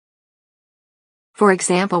activities. For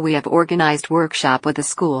example, we have organized workshop with a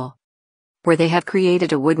school, where they have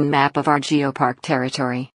created a wooden map of our Geopark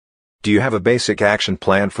territory. Do you have a basic action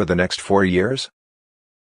plan for the next 4 years?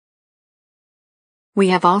 We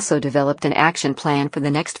have also developed an action plan for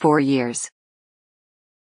the next 4 years.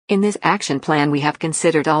 In this action plan we have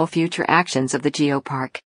considered all future actions of the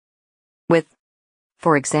Geopark. With,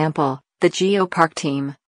 for example, the Geopark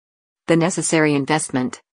team, the necessary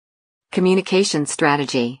investment, communication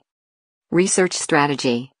strategy, research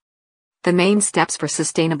strategy, the main steps for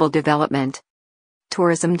sustainable development,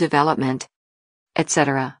 tourism development,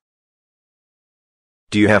 etc.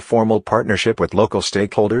 Do you have formal partnership with local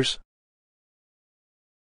stakeholders?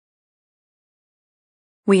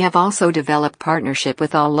 We have also developed partnership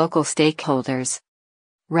with all local stakeholders.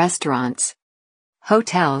 restaurants,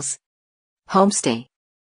 hotels, homestay,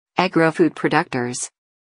 agro-food producers,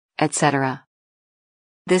 etc.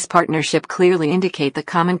 This partnership clearly indicate the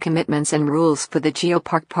common commitments and rules for the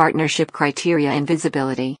Geopark partnership criteria and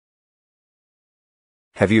visibility.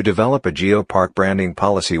 Have you developed a Geopark branding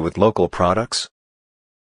policy with local products?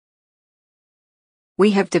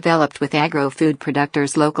 We have developed with agro-food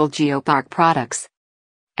producers local Geopark products,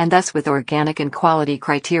 and thus with organic and quality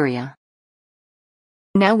criteria.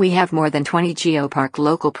 Now we have more than 20 Geopark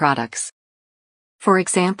local products. For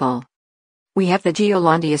example, we have the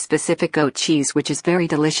Geolandia specific goat cheese, which is very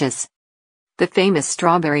delicious, the famous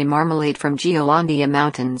strawberry marmalade from Geolandia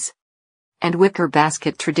mountains, and wicker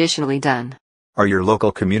basket traditionally done. Are your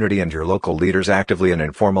local community and your local leaders actively and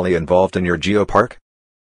informally involved in your Geopark?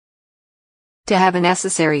 To have a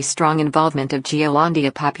necessary strong involvement of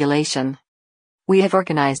Geolandia population, we have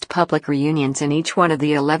organized public reunions in each one of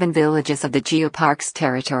the 11 villages of the Geopark's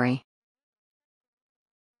territory.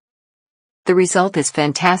 The result is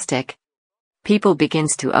fantastic. People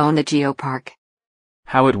begins to own the Geopark.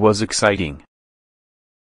 How it was exciting.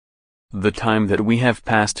 The time that we have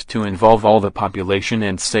passed to involve all the population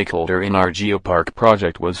and stakeholder in our Geopark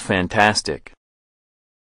project was fantastic.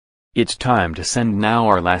 It's time to send now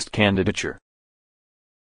our last candidature.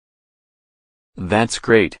 That's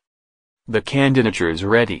great. The candidature is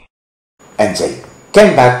ready. And they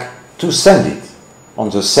came back to send it on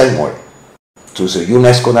the same way to the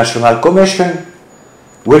UNESCO National Commission.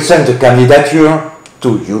 We'll send the candidature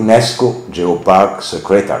to UNESCO Geopark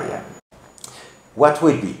Secretariat. What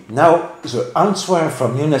will be now the answer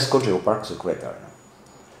from UNESCO Geopark Secretariat?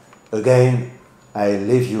 Again, I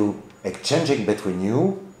leave you exchanging between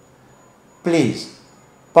you. Please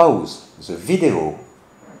pause the video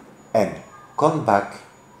and come back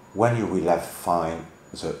when you will have found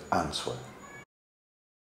the answer.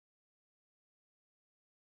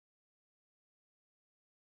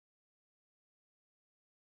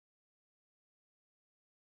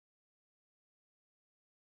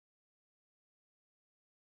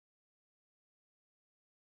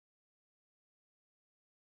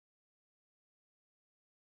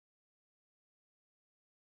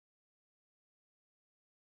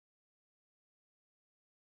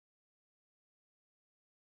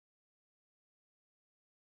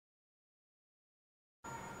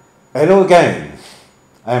 Hello again.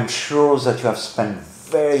 I am sure that you have spent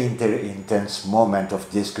very intense moment of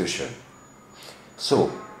discussion. So,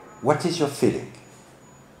 what is your feeling?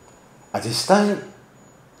 At this time,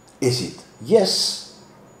 is it yes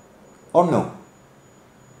or no?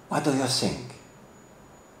 What do you think?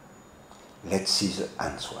 Let's see the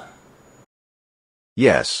answer.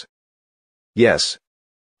 Yes. Yes.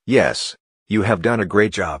 Yes, you have done a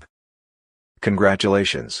great job.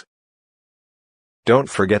 Congratulations.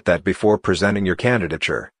 Don't forget that before presenting your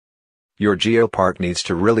candidature, your Geopark needs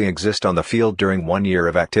to really exist on the field during 1 year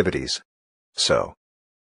of activities. So,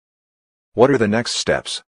 what are the next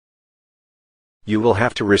steps? You will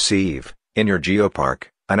have to receive, in your Geopark,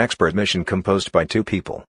 an expert mission composed by 2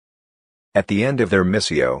 people. At the end of their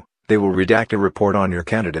missio, they will redact a report on your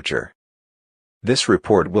candidature. This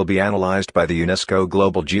report will be analyzed by the UNESCO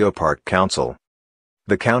Global Geopark Council.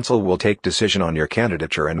 The Council will take decision on your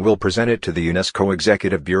candidature and will present it to the UNESCO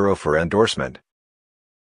Executive Bureau for endorsement.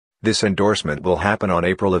 This endorsement will happen on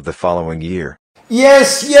April of the following year.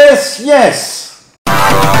 Yes, yes, yes!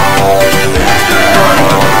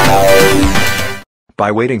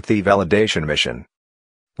 By waiting the validation mission,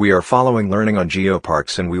 we are following learning on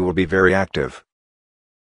geoparks and we will be very active.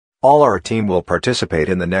 All our team will participate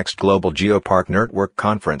in the next Global Geopark Network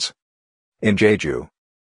Conference in Jeju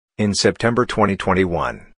in September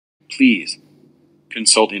 2021. Please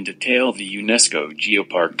consult in detail the UNESCO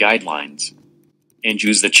Geopark guidelines and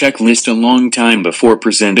use the checklist a long time before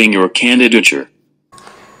presenting your candidature.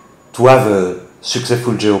 To have a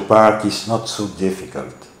successful geopark is not so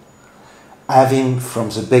difficult. Having from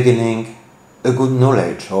the beginning a good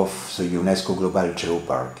knowledge of the UNESCO Global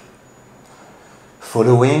Geopark.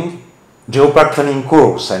 Following Geopark training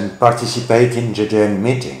course and participate in GGN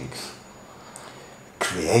meetings.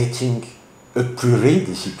 Creating a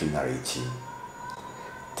pluridisciplinary team.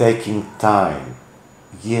 Taking time,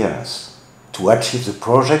 years, to achieve the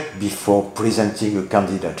project before presenting a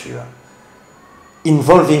candidature.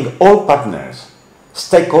 Involving all partners,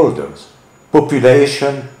 stakeholders,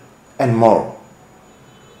 population, and more.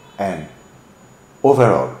 And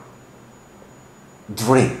overall,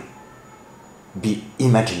 dream, be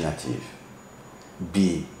imaginative,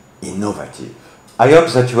 be innovative. I hope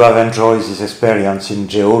that you have enjoyed this experience in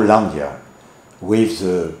Geolandia with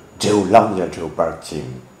the Geolandia Geopark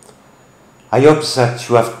team. I hope that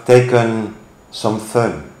you have taken some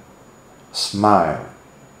fun, smile,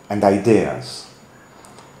 and ideas.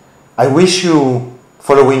 I wish you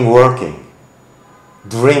following working,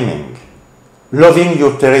 dreaming, loving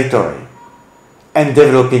your territory, and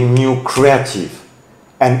developing new creative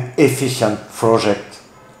and efficient projects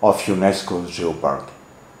of UNESCO Geopark.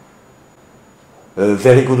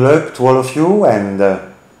 Very good luck to all of you, and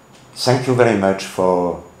thank you very much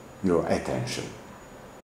for your attention.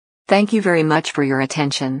 Thank you very much for your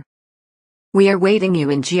attention. We are waiting you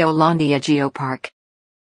in Geolandia Geopark.